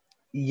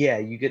 yeah,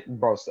 you get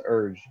bro, it's the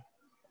urge.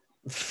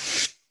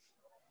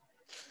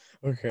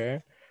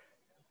 Okay.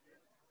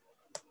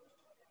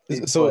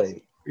 It's So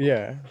like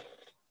yeah.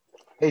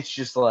 it's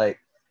just like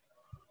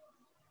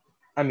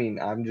I mean,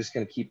 I'm just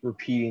gonna keep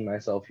repeating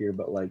myself here,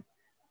 but like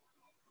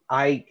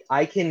I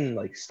can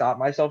like stop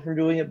myself from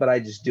doing it, but I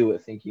just do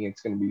it thinking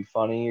it's gonna be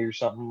funny or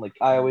something. Like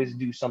I always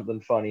do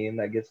something funny and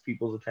that gets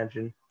people's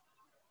attention.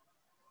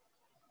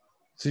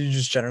 So you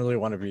just generally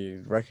want to be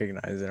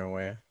recognized in a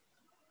way.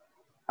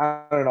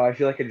 I don't know. I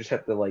feel like I just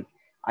have to like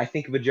I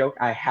think of a joke,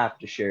 I have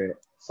to share it.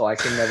 So I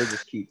can never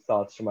just keep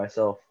thoughts to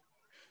myself.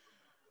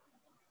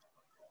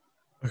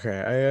 Okay,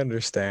 I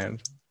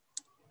understand.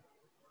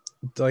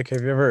 Like,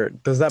 have you ever?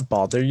 Does that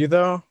bother you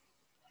though?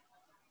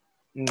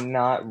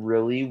 Not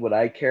really. What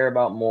I care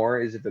about more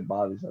is if it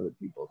bothers other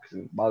people. Because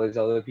if it bothers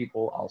other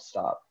people, I'll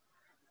stop.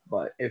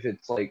 But if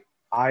it's like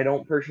I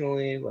don't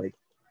personally like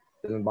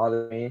doesn't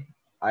bother me,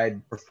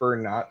 I'd prefer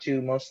not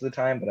to most of the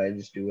time, but I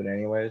just do it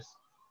anyways.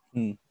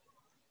 Hmm.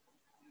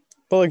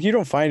 But like you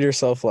don't find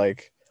yourself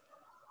like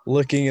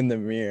looking in the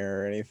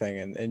mirror or anything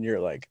and you're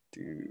like,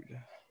 dude,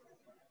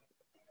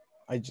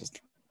 I just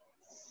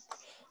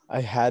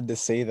I had to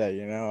say that,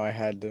 you know, I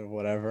had to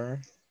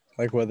whatever.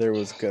 Like whether it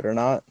was good or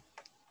not.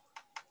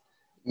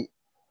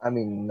 I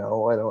mean,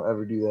 no, I don't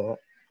ever do that.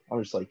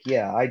 I'm just like,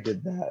 yeah, I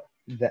did that.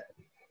 That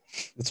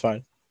It's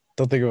fine.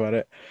 Don't think about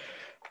it.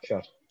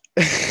 shut.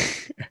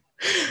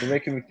 You're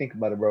making me think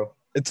about it, bro.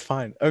 It's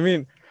fine. I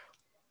mean,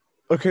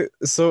 okay,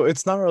 so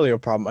it's not really a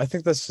problem. I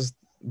think that's just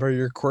where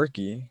you're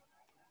quirky.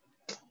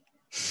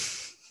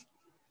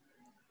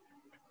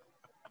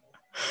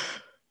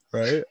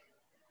 Right?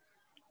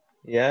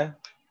 Yeah.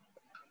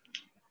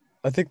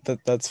 I think that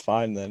that's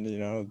fine then, you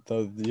know.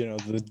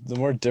 The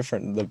more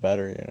different the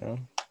better, you know.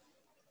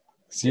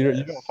 So you don't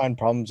Yes. find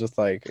problems with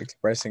like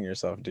expressing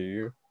yourself, do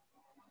you?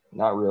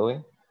 Not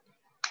really.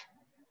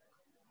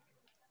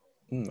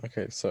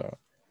 Okay, so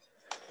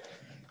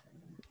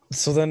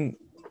then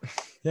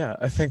yeah,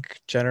 I think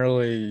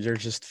generally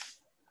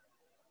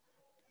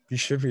you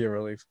should be a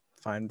really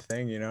fine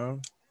thing, you know.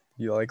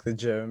 You like the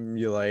gym,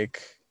 you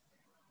like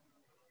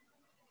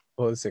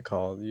what is it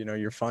called? You know,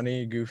 you're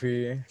funny,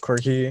 goofy,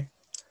 quirky.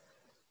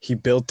 He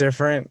built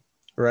different,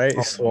 right? He's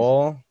Um,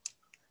 swole.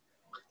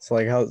 So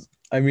like how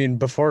I mean,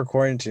 before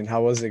quarantine,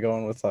 how was it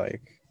going with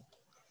like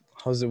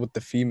how's it with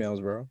the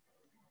females, bro?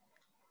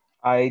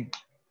 I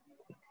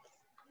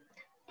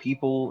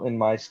people in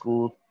my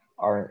school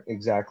aren't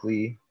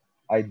exactly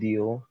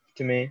ideal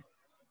to me.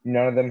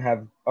 None of them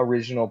have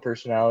original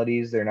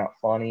personalities. They're not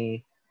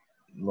funny.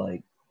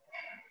 Like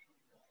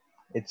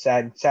it's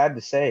sad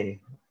to say,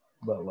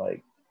 but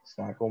like it's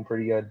not going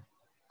pretty good.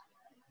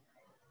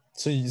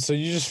 So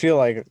you just feel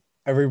like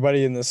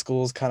everybody in the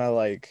school is kind of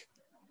like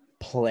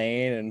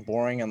plain and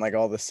boring and like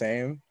all the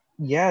same.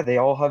 Yeah, they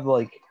all have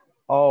like,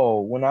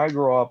 oh, when I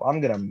grow up,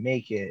 I'm gonna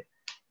make it,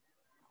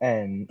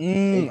 and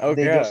they just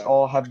Okay.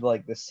 all have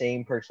like the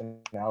same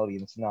personality,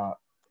 and it's not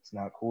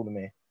cool to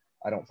me.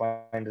 I don't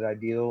find it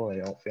ideal.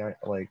 I don't find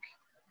like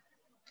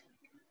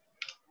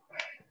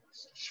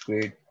it's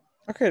weird.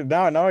 Okay,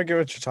 now I get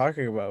what you're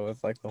talking about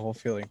with like the whole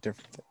feeling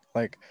different.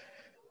 Like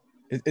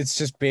it's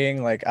just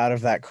being like out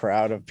of that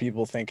crowd of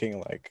people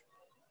thinking like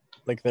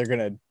they're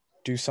gonna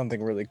do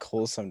something really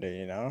cool someday,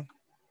 you know?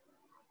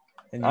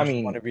 And you I just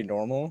want mean, to be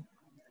normal.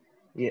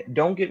 yeah,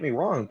 don't get me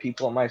wrong.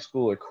 People at my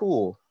school are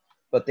cool,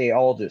 but they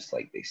all just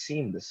like they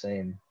seem the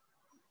same.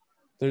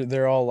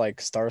 They're all like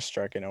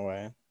starstruck in a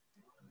way.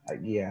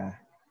 Yeah,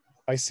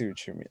 I see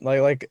what you mean.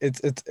 Like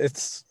it's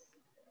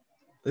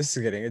this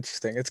is getting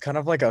interesting. It's kind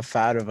of like a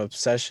fad of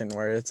obsession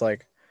where it's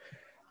like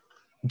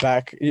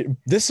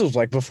this was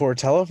like before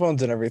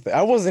telephones and everything.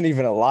 I wasn't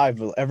even alive,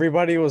 but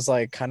everybody was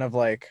like kind of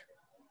like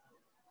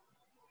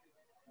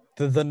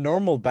the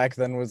normal back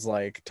then was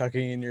like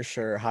tucking in your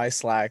shirt, high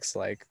slacks,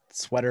 like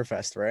sweater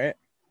vest, right?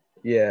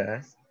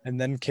 yeah, And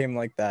then came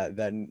like that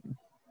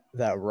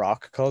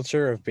rock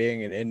culture of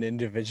being an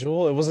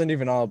individual. It wasn't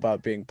even all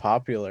about being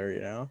popular,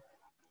 you know?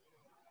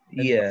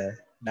 And like yeah,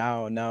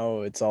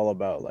 now it's all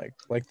about like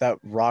that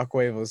rock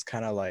wave was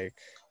kind of like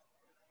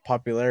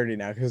popularity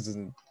now because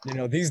you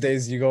know these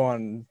days you go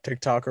on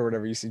TikTok or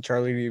whatever, you see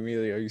Charlie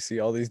D'Amelio, you see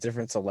all these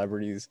different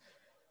celebrities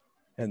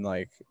and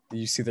like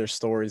you see their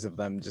stories of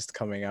them just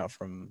coming out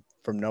from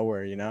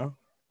nowhere, you know?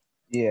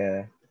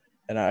 yeah.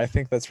 And I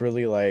think that's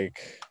really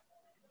like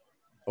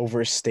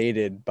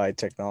overstated by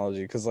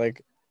technology because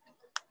like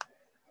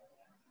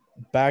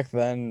back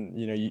then,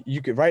 you know,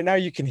 you could right now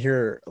you can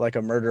hear like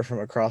a murder from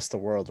across the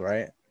world,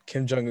 right?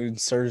 Kim Jong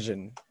Un's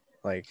surgeon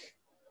like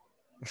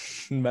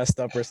messed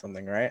up or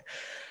something, right?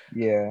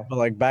 Yeah. But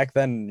like back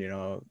then, you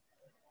know,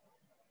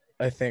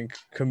 I think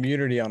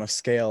community on a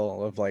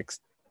scale of like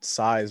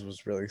size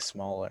was really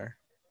smaller.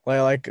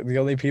 Like the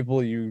only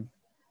people you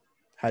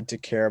had to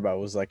care about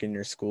was like in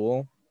your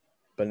school,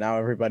 but now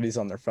everybody's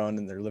on their phone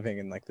and they're living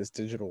in like this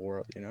digital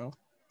world, you know?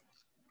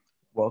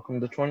 Welcome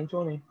to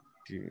 2020.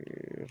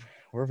 Dude,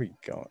 where are we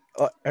going?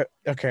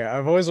 Okay,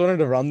 I've always wanted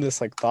to run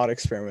this like thought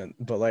experiment,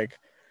 but like,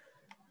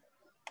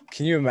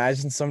 can you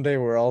imagine someday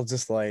we're all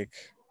just like,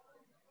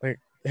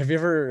 have you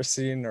ever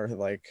seen or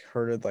like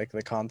heard of like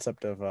the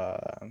concept of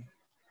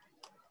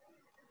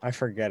I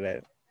forget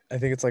it. I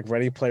think it's like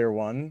Ready Player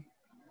One.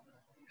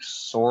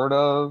 Sort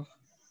of.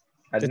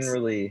 I didn't It's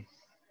really.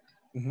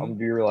 I'm mhm. gonna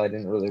be real. I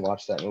didn't really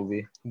watch that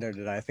movie. No,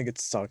 did I? I think it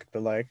sucked,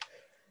 but like,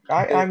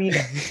 I they, mean,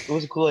 it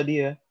was a cool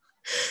idea.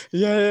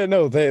 yeah,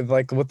 no, they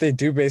like what they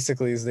do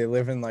basically is they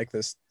live in like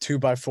this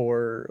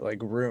 2x4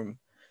 like room,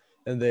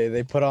 and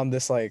they put on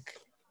this like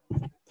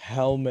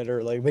helmet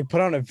or like they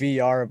put on a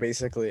VR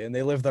basically, and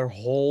they live their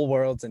whole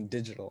worlds in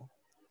digital.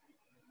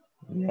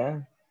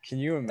 Yeah, Can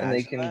you and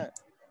they imagine can. that?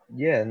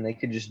 Yeah, and they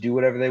could just do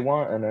whatever they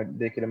want, and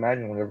they could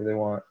imagine whatever they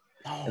want.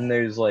 And No.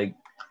 there's like,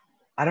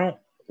 I don't.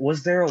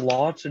 Was there a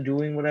law to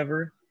doing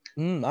whatever?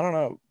 I don't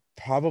know.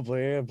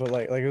 Probably, but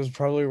like it was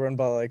probably run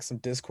by like some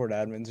Discord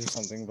admins or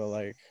something. But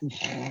like,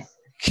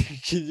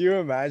 can you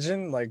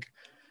imagine like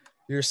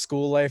your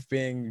school life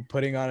being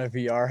putting on a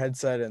VR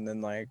headset and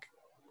then like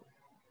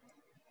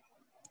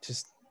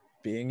just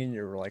being in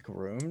your like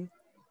room?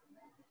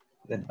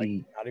 That'd Like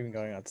be not even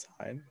going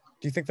outside.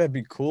 Do you think that'd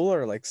be cool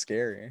or like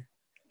scary?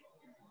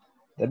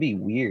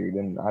 weird,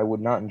 and I would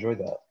not enjoy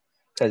that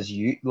because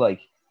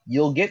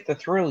you'll get the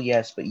thrill,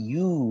 yes, but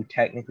you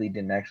technically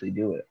didn't actually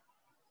do it.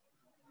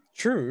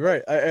 True,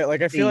 right. I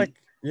feel See, like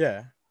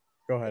yeah.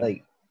 Go ahead.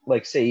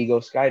 like say you go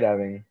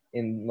skydiving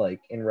in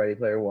Ready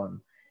Player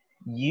One,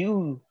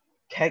 you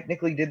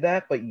technically did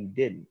that, but you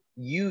didn't.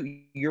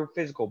 Your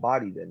physical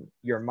body didn't.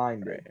 Your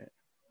mind did. Right.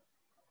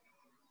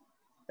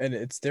 And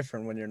it's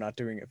different when you're not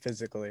doing it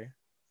physically.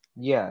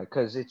 Yeah,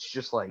 because it's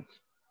just like,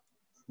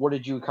 what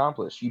did you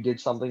accomplish? You did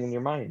something in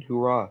your mind.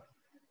 Hoorah!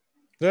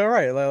 Yeah,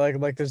 right.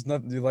 Like there's no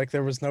like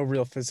there was no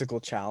real physical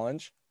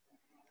challenge.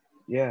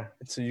 Yeah,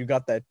 And so you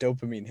got that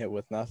dopamine hit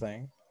with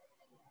nothing.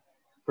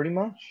 pretty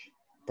much.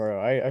 Bro,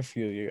 I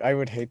feel you. I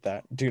would hate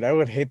that. Dude, I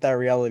would hate that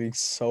reality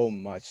so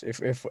much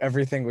if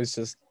everything was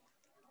just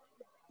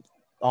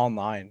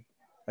online.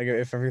 Like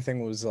if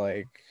everything was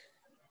like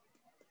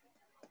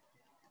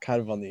kind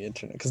of on the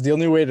internet. Because the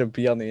only way to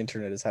be on the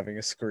internet is having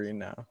a screen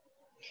now.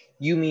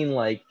 You mean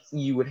like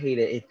you would hate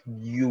it if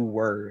you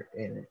were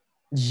in it?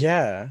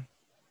 Yeah. Yeah,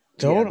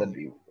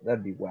 Totally.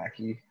 that'd be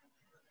wacky.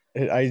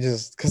 I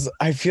just because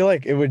I feel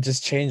like it would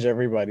just change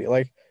everybody.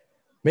 Like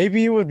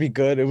maybe it would be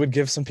good. It would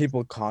give some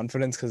people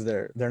confidence because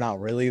they're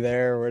not really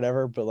there or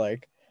whatever. But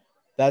like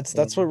that's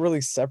what really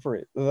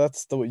separate.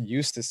 That's the what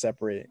used to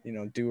separate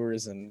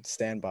doers and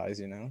standbys.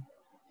 It's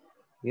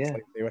Yeah,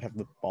 like they would have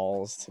the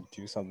balls to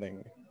do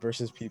something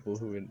versus people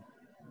who would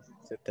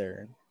sit there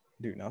and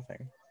do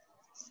nothing.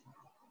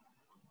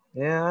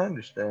 yeah, I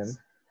understand.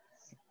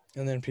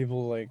 And then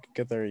people like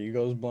get their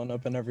egos blown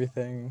up and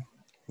everything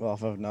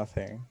off of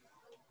nothing.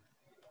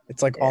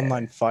 It's like Yeah,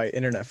 online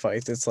internet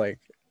fights. It's like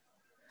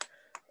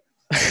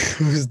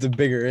who's the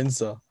bigger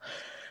incel?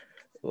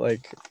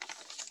 Like,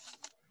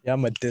 yeah,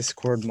 I'm a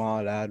Discord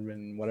mod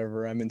admin,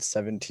 whatever. I'm in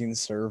 17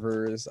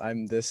 servers.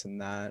 I'm this and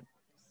that.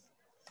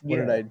 What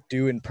did yeah, I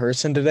do in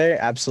person today?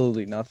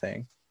 Absolutely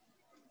nothing.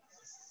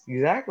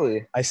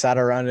 exactly. I sat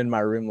around in my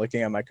room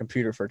looking at my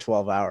computer for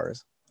 12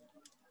 hours.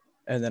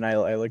 And then I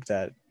looked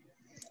at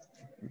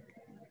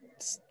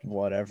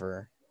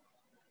whatever.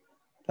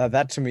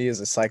 That to me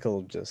is a cycle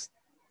of just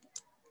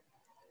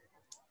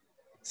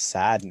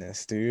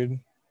sadness, dude.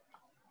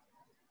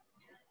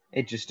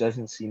 It just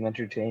doesn't seem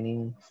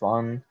entertaining,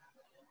 fun.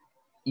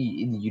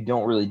 You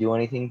don't really do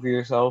anything for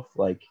yourself.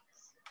 Like,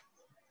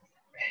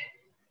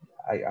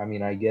 I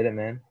mean, I get it,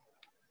 man.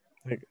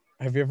 Like,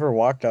 have you ever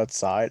walked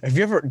outside? Have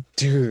you ever,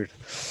 dude?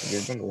 Have you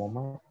ever been to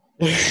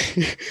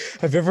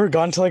Walmart? Have you ever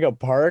gone to like a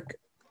park,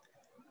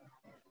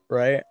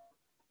 right?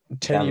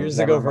 10 years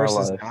Never ago in my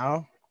versus life.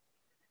 now?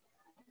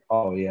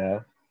 Oh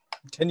yeah,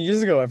 10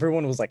 years ago,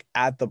 everyone was like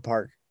at the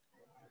park.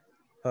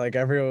 Like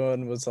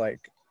everyone was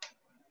like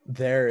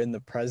there in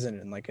the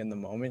present and like in the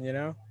moment.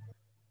 And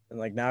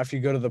like now, if you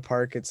go to the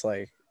park, it's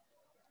like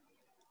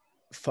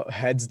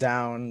heads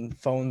down,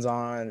 phones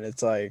on.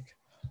 It's like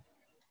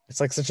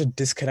such a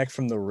disconnect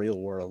from the real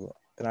world.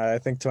 And I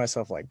think to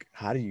myself, like,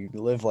 how do you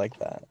live like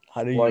that?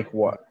 How do you? like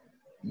what?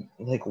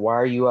 Like, why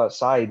are you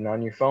outside and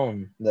on your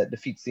phone? That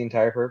defeats the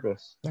entire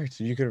purpose. Like,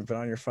 you could have been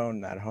on your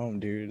phone at home,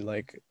 dude.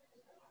 Like,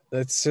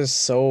 that's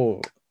just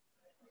so.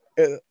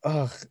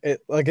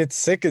 It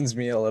sickens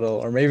me a little,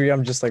 or maybe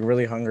I'm just like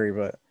really hungry,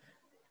 but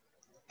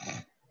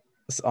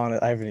it's on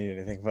it. I haven't eaten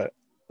anything, but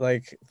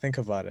like, think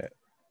about it.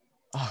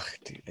 Oh,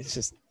 dude, it's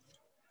just,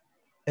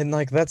 and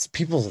like that's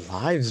people's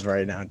lives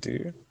right now,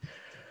 dude.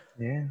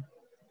 Yeah.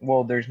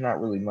 Well, there's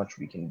not really much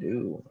we can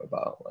do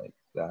about like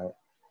that.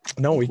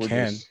 No, Like we we're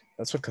can. just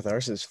That's what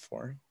catharsis is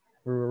for.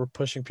 We're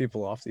pushing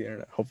people off the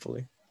internet.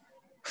 Hopefully,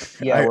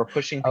 yeah, I we're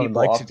pushing I would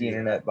people like to off the do that.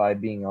 internet by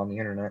being on the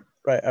internet.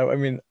 Right. I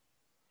mean,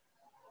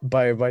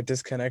 by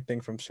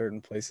disconnecting from certain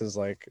places,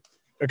 like,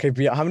 okay,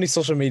 but how many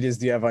social medias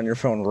do you have on your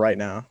phone right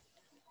now?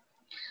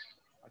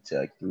 I'd say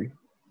like 3.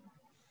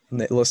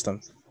 List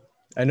them.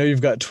 I know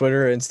you've got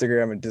Twitter,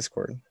 Instagram, and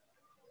Discord.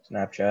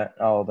 Snapchat.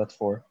 Oh, that's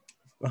 4.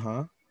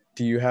 Uh-huh.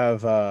 Do you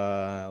have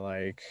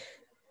like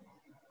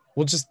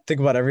we'll just think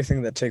about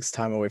everything that takes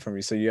time away from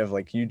you. So you have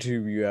like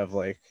YouTube, you have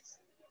like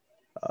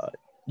uh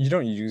you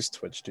don't use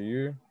Twitch, do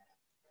you?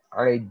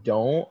 I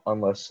don't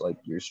unless like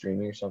you're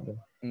streaming or something.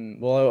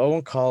 Well, I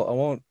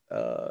won't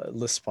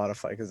list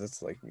Spotify because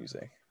it's like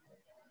music.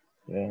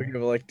 Yeah. Okay,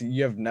 but like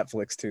you have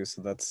Netflix too,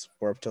 so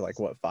we're up to like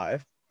what,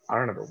 5? I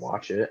don't ever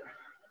watch it.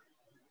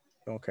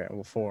 Okay,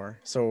 well 4.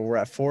 So we're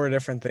at 4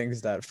 different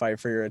things that fight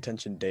for your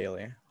attention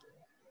daily.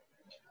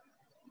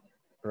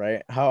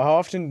 Right? How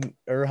often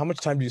or how much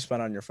time do you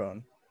spend on your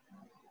phone?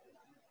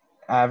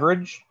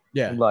 Average,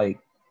 Yeah. like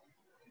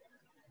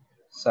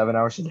 7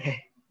 hours a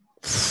day.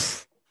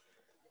 Most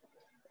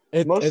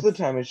of It's the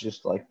time it's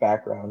just like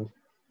background.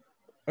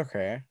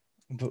 okay.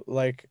 But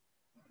like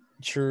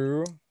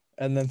true.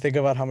 And then think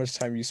about how much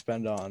time you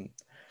spend on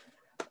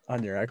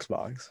your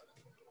Xbox.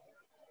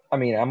 I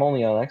mean, I'm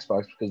only on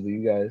Xbox because of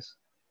you guys.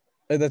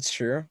 That's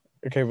true.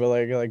 Okay, but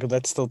like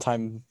that's still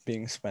time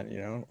being spent,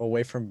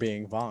 away from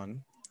being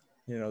Vaughn.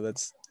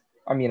 That's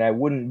I mean, I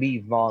wouldn't be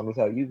Vaughn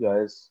without you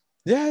guys.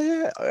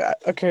 yeah.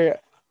 Okay.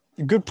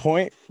 good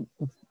point.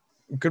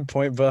 Good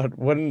point. But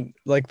when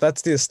like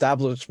that's the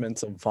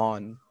establishments of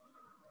Vaughn.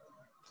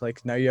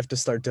 Like now you have to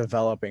start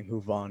developing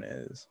who Vaughn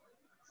is.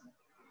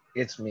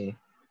 It's me.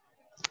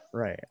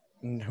 Right.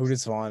 And who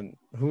is Vaughn?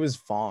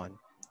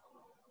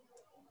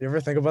 You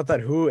ever think about that?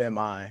 Who am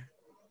I?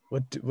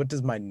 What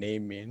does my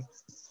name mean?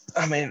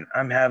 I mean,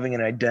 I'm having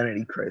an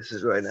identity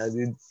crisis right now,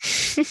 dude.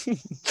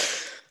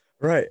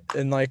 Right.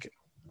 And like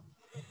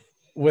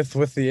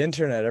with the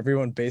internet,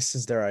 everyone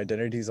bases their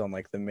identities on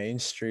like the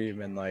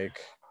mainstream and like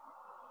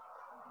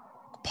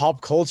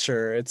pop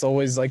culture. It's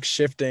always like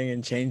shifting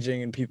and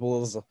changing, and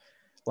people's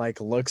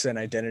like looks and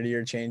identity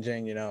are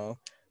changing.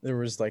 There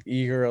was like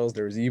e-girls,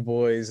 there was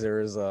e-boys,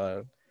 there was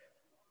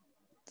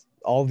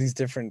all these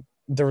different.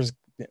 There was,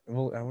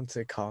 well, I wouldn't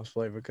say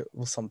cosplay because,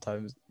 well,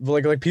 sometimes,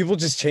 but like people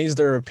just change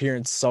their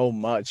appearance so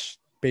much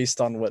based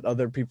on what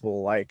other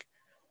people like.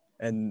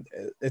 And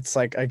it's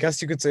like, I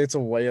guess you could say it's a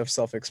way of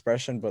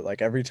self-expression, but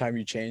like every time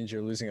you change,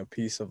 you're losing a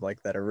piece of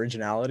like that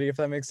originality, if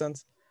that makes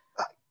sense.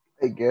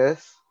 I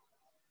guess.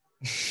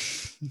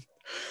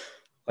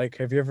 Like,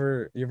 have you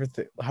ever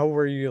how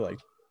were you like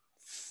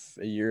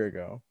a year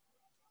ago?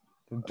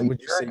 A Would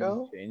you year say you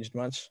ago? changed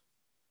much?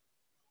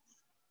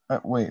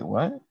 Wait,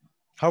 what?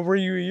 How were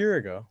you a year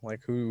ago?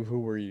 Like, who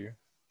were you?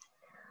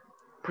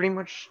 Pretty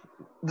much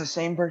the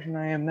same person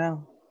I am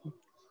now.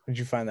 Did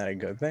you find that a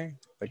good thing?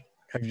 Like,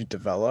 have you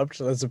developed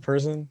as a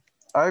person?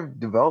 I've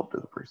developed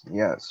as a person,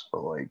 yes,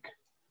 but like,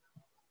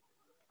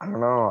 I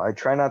don't know. I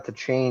try not to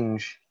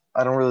change.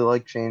 I don't really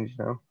like change,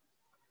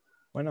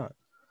 Why not?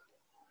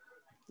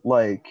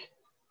 Like,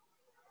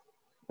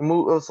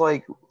 it's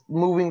like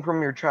moving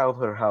from your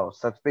childhood house.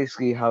 That's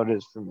basically how it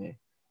is for me.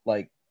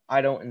 Like,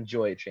 I don't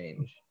enjoy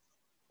change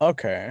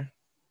Okay.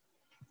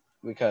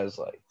 because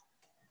like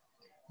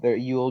there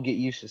you will get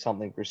used to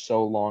something for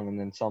so long, and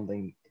then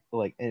something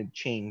like and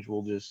change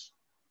will just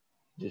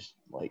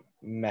like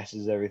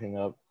messes everything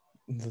up.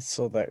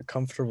 So that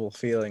comfortable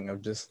feeling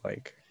of just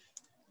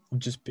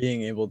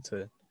being able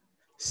to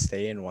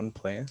stay in one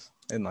place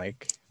and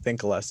like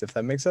think less, if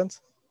that makes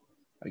sense.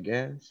 I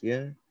guess,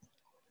 yeah.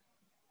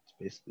 That's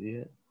basically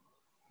it.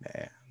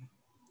 Yeah.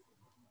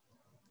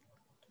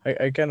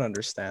 I can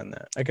understand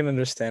that. I can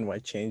understand why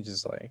change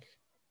is like,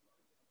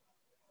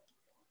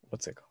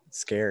 what's it called?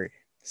 Scary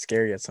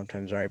at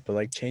sometimes, right? But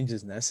like change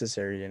is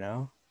necessary.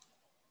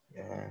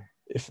 Yeah.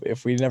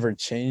 If we never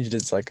changed,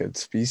 it's like a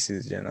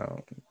species, there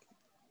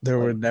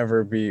Like would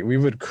never be. We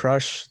would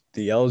crush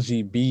the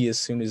LGB as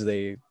soon as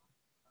they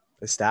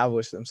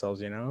establish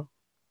themselves.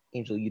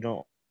 Angel, you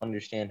don't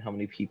understand how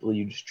many people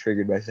you just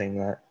triggered by saying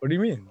that. What do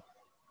you mean?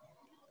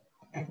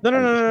 No, no,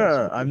 I'm no, just no, messing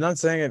no. with I'm you. not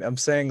saying it. I'm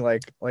saying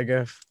like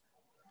if,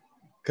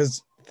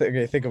 because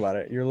okay, think about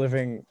it.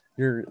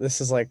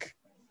 This is like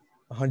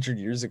 100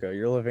 years ago.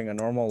 You're living a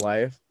normal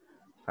life,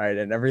 all right,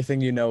 and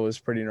everything is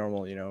pretty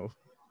normal.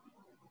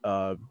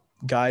 Uh,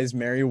 guys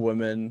marry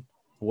women,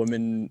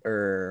 women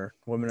are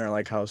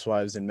like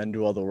housewives, and men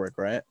do all the work,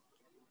 right?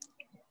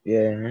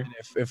 Yeah. And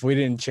if we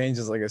didn't change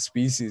as like a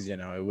species,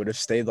 it would have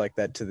stayed like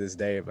that to this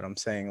day. But I'm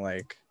saying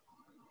like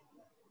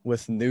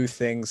with new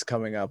things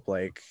coming up,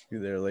 like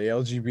either the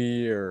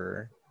LGB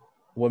or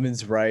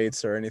women's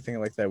rights or anything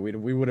like that,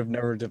 we would have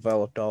never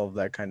developed all of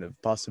that kind of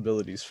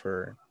possibilities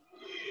for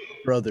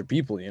other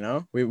people.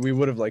 We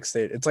would have like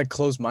stayed. It's like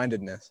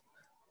closed-mindedness.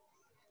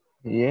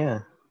 Yeah.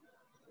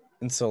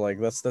 And so like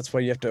that's why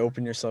you have to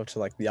open yourself to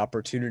like the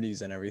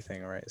opportunities and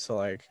everything, right? So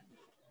like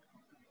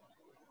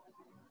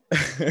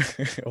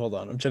hold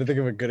on, I'm trying to think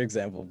of a good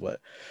example, but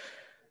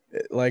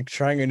like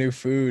trying a new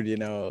food,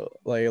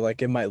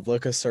 like it might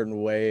look a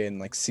certain way and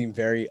like seem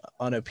very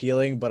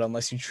unappealing, but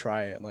unless you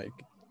try it, like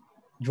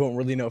you won't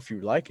really know if you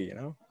like it.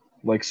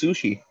 Like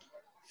sushi.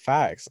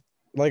 Facts.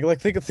 Like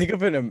think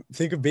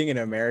of being an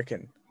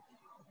American.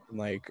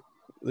 Like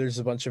there's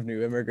a bunch of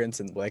new immigrants,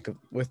 and like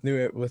with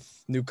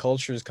new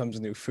cultures comes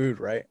new food,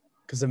 right?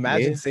 Because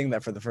imagine Yeah. seeing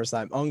that for the first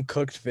time,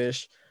 uncooked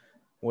fish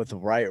with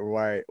white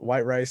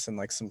rice and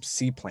like some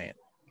sea plant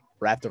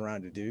wrapped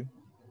around it, dude.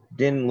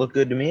 Didn't look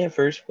good to me at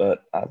first,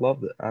 but I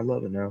loved it. I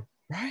love it now.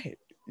 Right.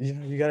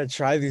 You got to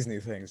try these new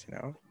things.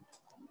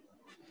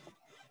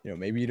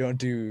 Maybe you don't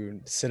do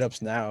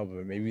sit-ups now,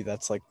 but maybe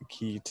that's like the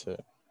key to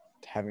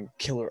having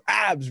killer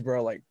abs,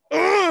 bro. Like,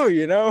 oh.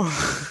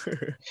 So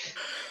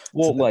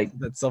Well, like,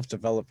 that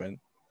self-development,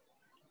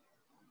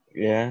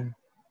 yeah.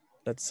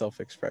 that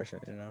self-expression.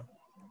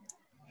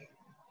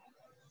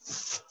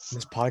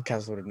 This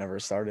podcast would have never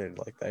started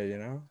like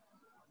that.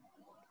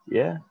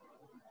 Yeah.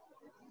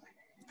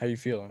 How you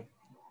feeling?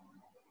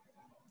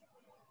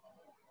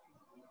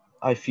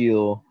 I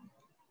feel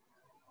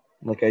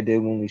like I did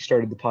when we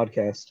started the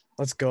podcast.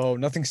 Let's go.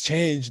 Nothing's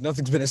changed.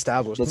 Nothing's been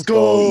established. Let's Let's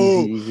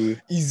go. Easy,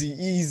 go. easy.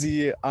 Easy,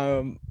 easy.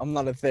 I'm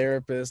not a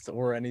therapist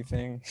or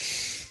anything.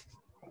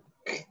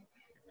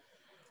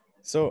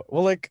 So,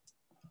 well, like,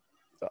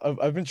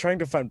 I've been trying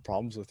to find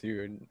problems with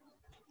you, and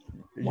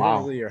you don't Wow.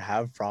 really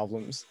have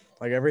problems.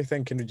 Like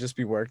everything can just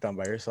be worked on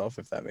by yourself,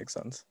 if that makes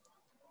sense.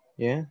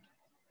 Yeah.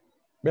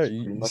 Yeah, That's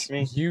pretty much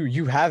me.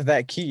 you have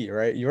that key,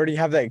 right? You already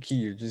have that key.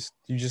 You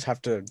just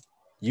have to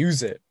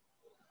use it,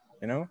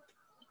 you know?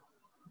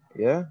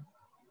 Yeah.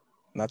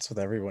 And that's with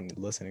everyone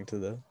listening to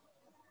this.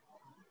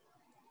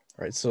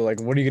 Right. So like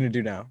what are you gonna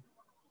do now?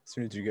 As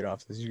soon as you get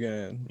off this, you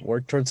gonna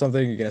work towards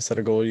something, you're gonna set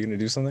a goal, you're gonna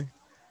do something?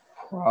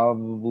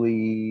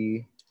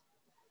 Probably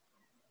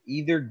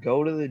either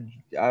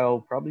I'll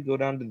probably go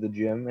down to the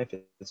gym if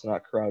it's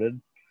not crowded,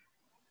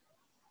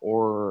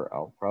 or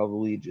I'll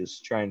probably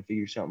just try and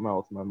figure something out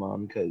with my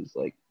mom because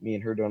like me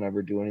and her don't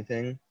ever do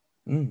anything,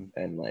 Mm,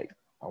 and like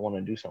I want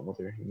to do something with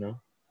her,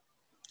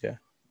 yeah.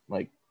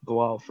 like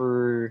go out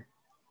for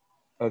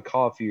a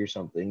coffee or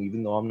something,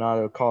 even though I'm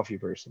not a coffee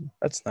person.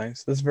 That's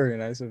nice. That's very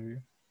nice of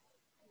you.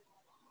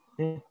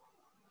 Yeah.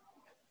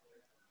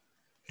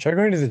 Try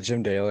going to the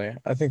gym daily.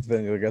 I think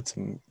then you'll get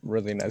some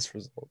really nice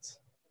results.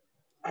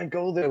 I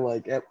go there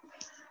like at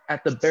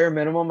the bare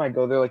minimum, I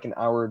go there like an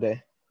hour a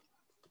day.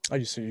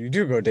 Oh, so you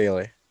do go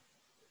daily.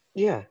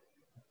 Yeah,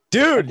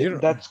 Dude, you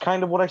don't that's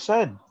kind of what I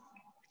said.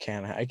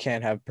 I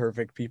can't have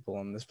perfect people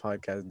on this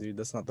podcast, dude.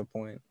 That's not the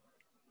point.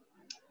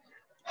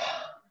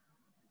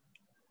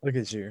 Look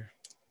at you.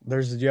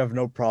 You have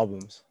no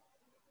problems.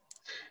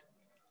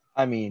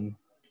 I mean,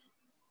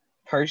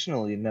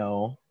 personally,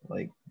 no,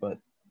 but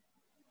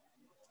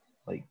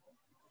like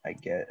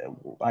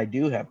I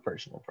do have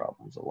personal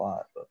problems a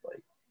lot, but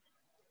like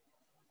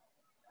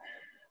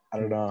I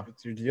don't know.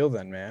 What's your deal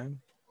then, man?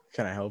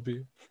 Can I help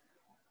you?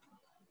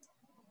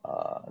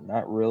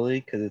 Not really,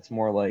 because it's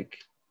more like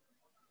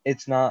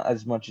it's not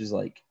as much as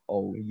like,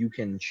 oh, you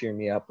can cheer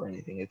me up or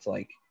anything. It's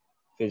like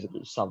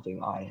physically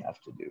something I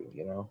have to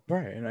do.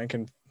 Right, and I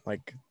can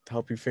like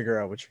help you figure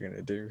out what you're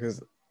gonna do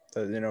because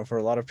for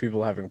a lot of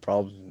people having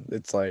problems,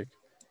 it's like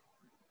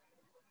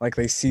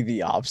they see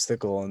the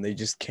obstacle and they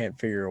just can't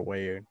figure a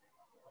way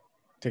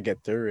to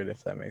get through it.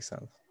 If that makes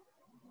sense.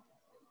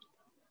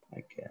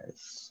 I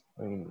guess.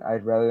 I mean,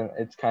 I'd rather.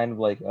 It's kind of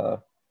like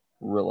a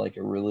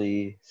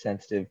really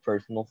sensitive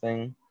personal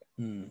thing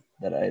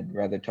that I'd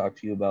rather talk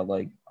to you about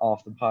like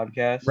off the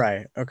podcast.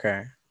 Right.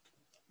 Okay.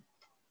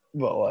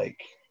 But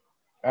like,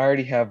 I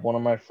already have one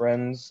of my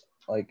friends.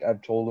 Like,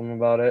 I've told him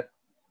about it,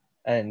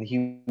 and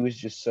he was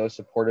just so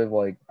supportive.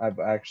 Like, I've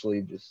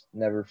actually just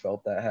never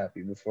felt that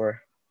happy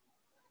before.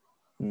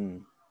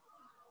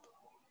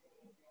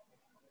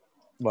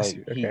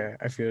 Like okay,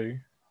 I feel you.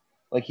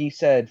 Like he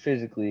said,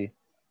 physically,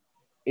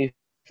 if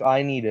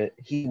I need it,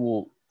 he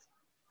will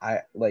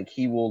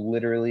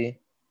literally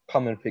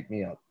come and pick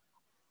me up.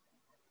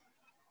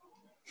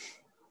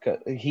 Cause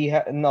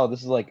no,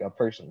 this is like a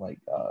person, like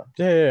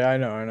yeah, I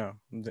know.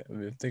 I'm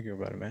thinking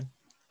about it, man.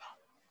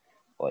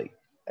 Like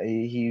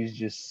he's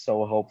just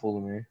so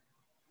helpful to me.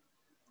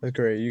 That's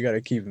great. You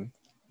gotta keep him.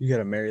 You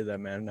gotta marry that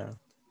man now.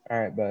 All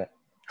right, but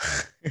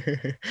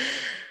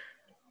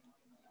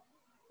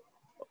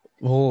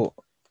well,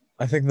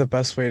 I think the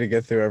best way to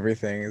get through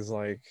everything is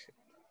like,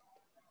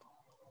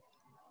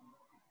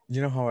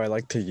 you know how I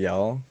like to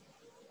yell?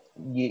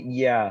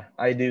 Yeah,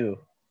 I do.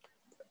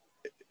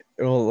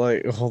 Well,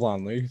 like, hold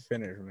on, let me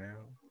finish, man.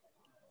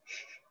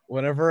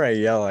 Whenever I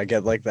yell, I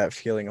get like that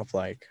feeling of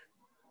like,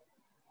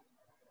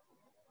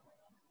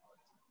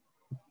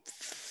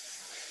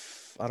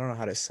 I don't know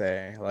how to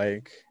say,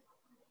 like,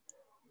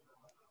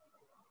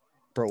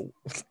 bro,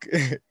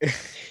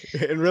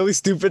 in really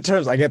stupid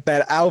terms, I get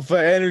that alpha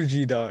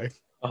energy, dog.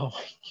 Oh.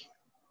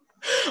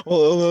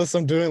 Well, unless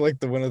I'm doing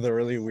like one of the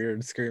really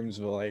weird screams,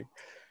 but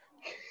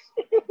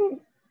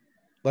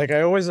like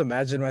I always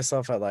imagine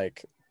myself at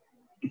like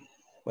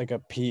a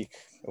peak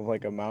of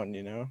like a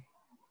mountain.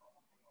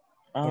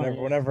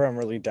 Whenever I'm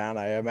really down,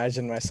 I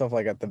imagine myself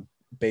like at the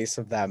base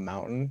of that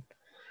mountain,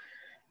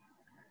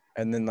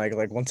 and then like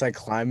once I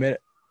climb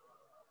it,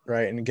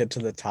 right, and get to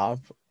the top,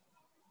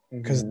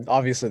 because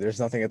obviously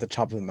there's nothing at the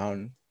top of the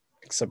mountain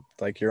except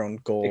like your own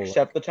goal.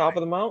 Except the top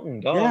of the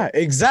mountain, duh. Yeah,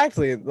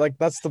 exactly. Like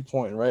that's the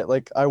point, right?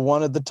 Like I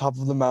wanted the top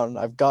of the mountain.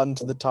 I've gotten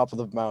to the top of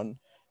the mountain.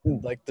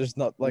 And, like there's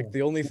not like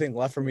the only thing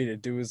left for me to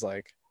do is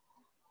like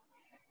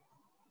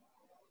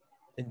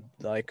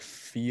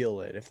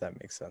feel it, if that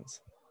makes sense.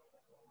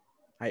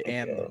 I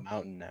am the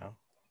mountain now.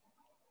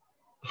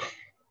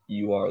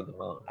 You are the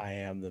mountain. I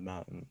am the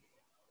mountain.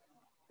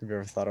 Have you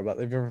ever thought about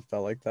that? Have you ever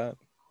felt like that?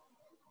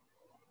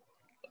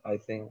 I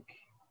think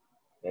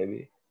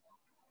maybe.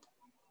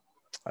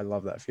 I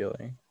love that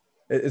feeling.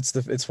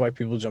 It's why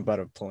people jump out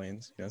of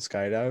planes,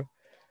 skydive.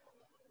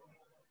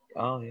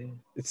 Oh yeah.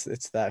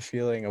 It's that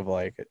feeling of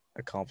like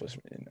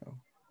accomplishment,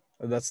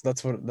 That's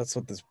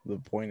what the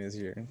point is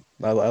here.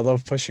 I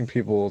love pushing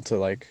people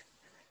to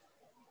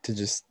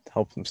just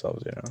help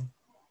themselves,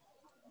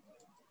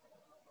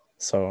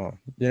 So,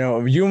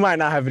 you might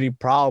not have any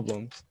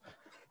problems,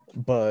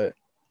 but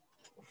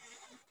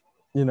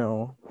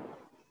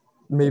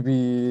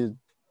maybe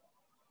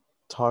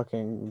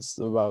talking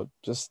about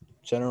just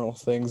general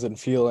things and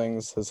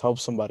feelings has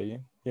helped somebody.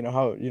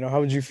 How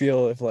would you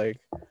feel if like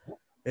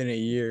in a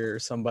year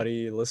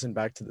somebody listened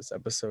back to this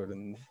episode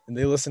and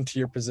they listened to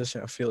your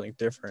position of feeling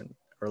different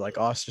or like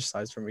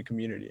ostracized from a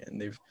community,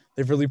 and they've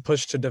really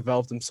pushed to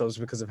develop themselves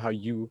because of how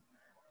you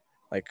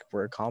like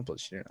were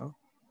accomplished? How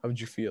would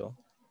you feel?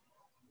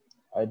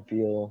 I'd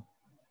feel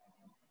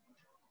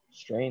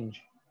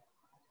strange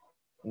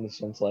in the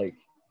sense like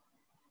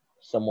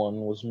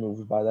someone was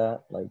moved by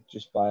that, like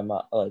just by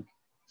my like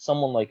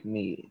someone like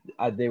me.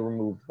 They were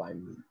moved by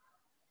me.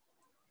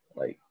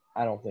 Like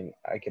I don't think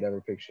I could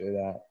ever picture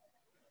that.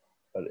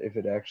 But if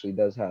it actually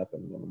does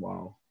happen, then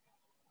wow,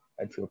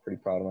 I'd feel pretty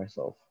proud of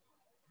myself.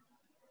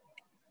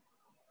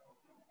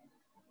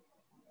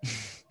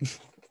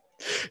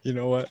 You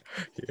know what?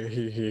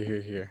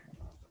 Here.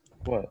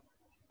 What?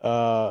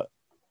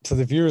 To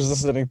the viewers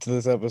listening to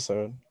this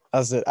episode,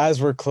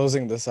 as we're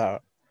closing this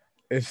out,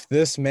 if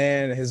this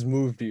man has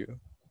moved you,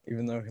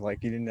 even though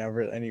like you didn't have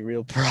any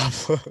real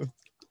problem,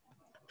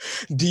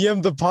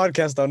 DM the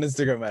podcast on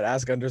Instagram at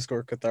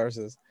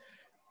ask_catharsis,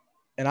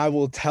 and I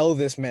will tell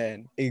this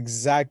man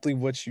exactly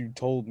what you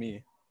told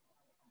me,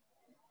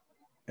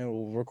 and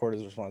we'll record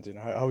his response. You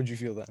know, how would you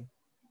feel then?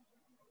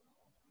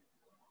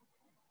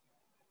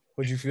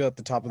 Would you feel at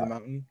the top of the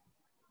mountain?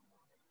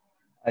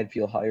 I'd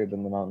feel higher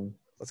than the mountain.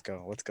 Let's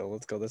go.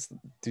 That's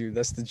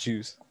the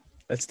juice.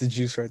 That's the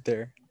juice right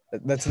there.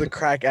 That's the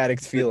crack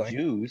addict feeling.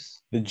 The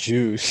juice. The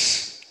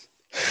juice.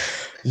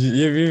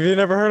 You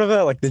never heard of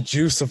that? Like the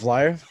juice of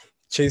life?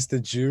 Chase the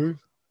juice?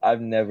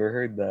 I've never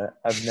heard that.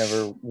 I've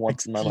never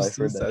once in my life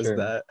heard that says term.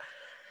 that.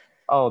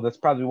 Oh, that's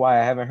probably why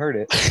I haven't heard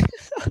it.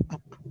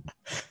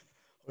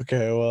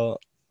 Okay, well.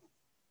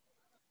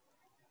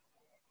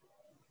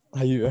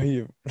 How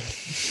you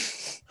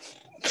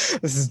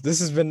this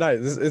has been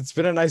nice. It's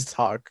been a nice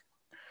talk.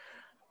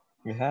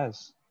 It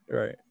has.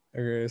 Right.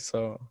 Okay,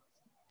 so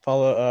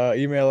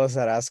email us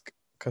at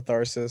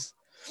askcatharsis.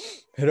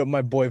 Hit up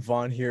my boy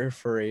Vaughn here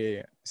for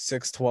a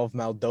 612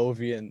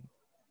 Moldovan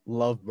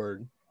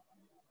lovebird.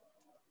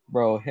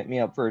 Bro, hit me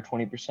up for a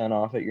 20%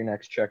 off at your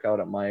next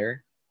checkout at Meijer.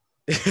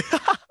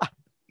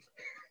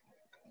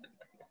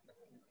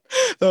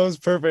 That was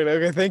perfect.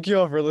 Okay, thank you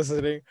all for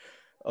listening.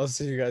 I'll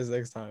see you guys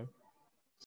next time.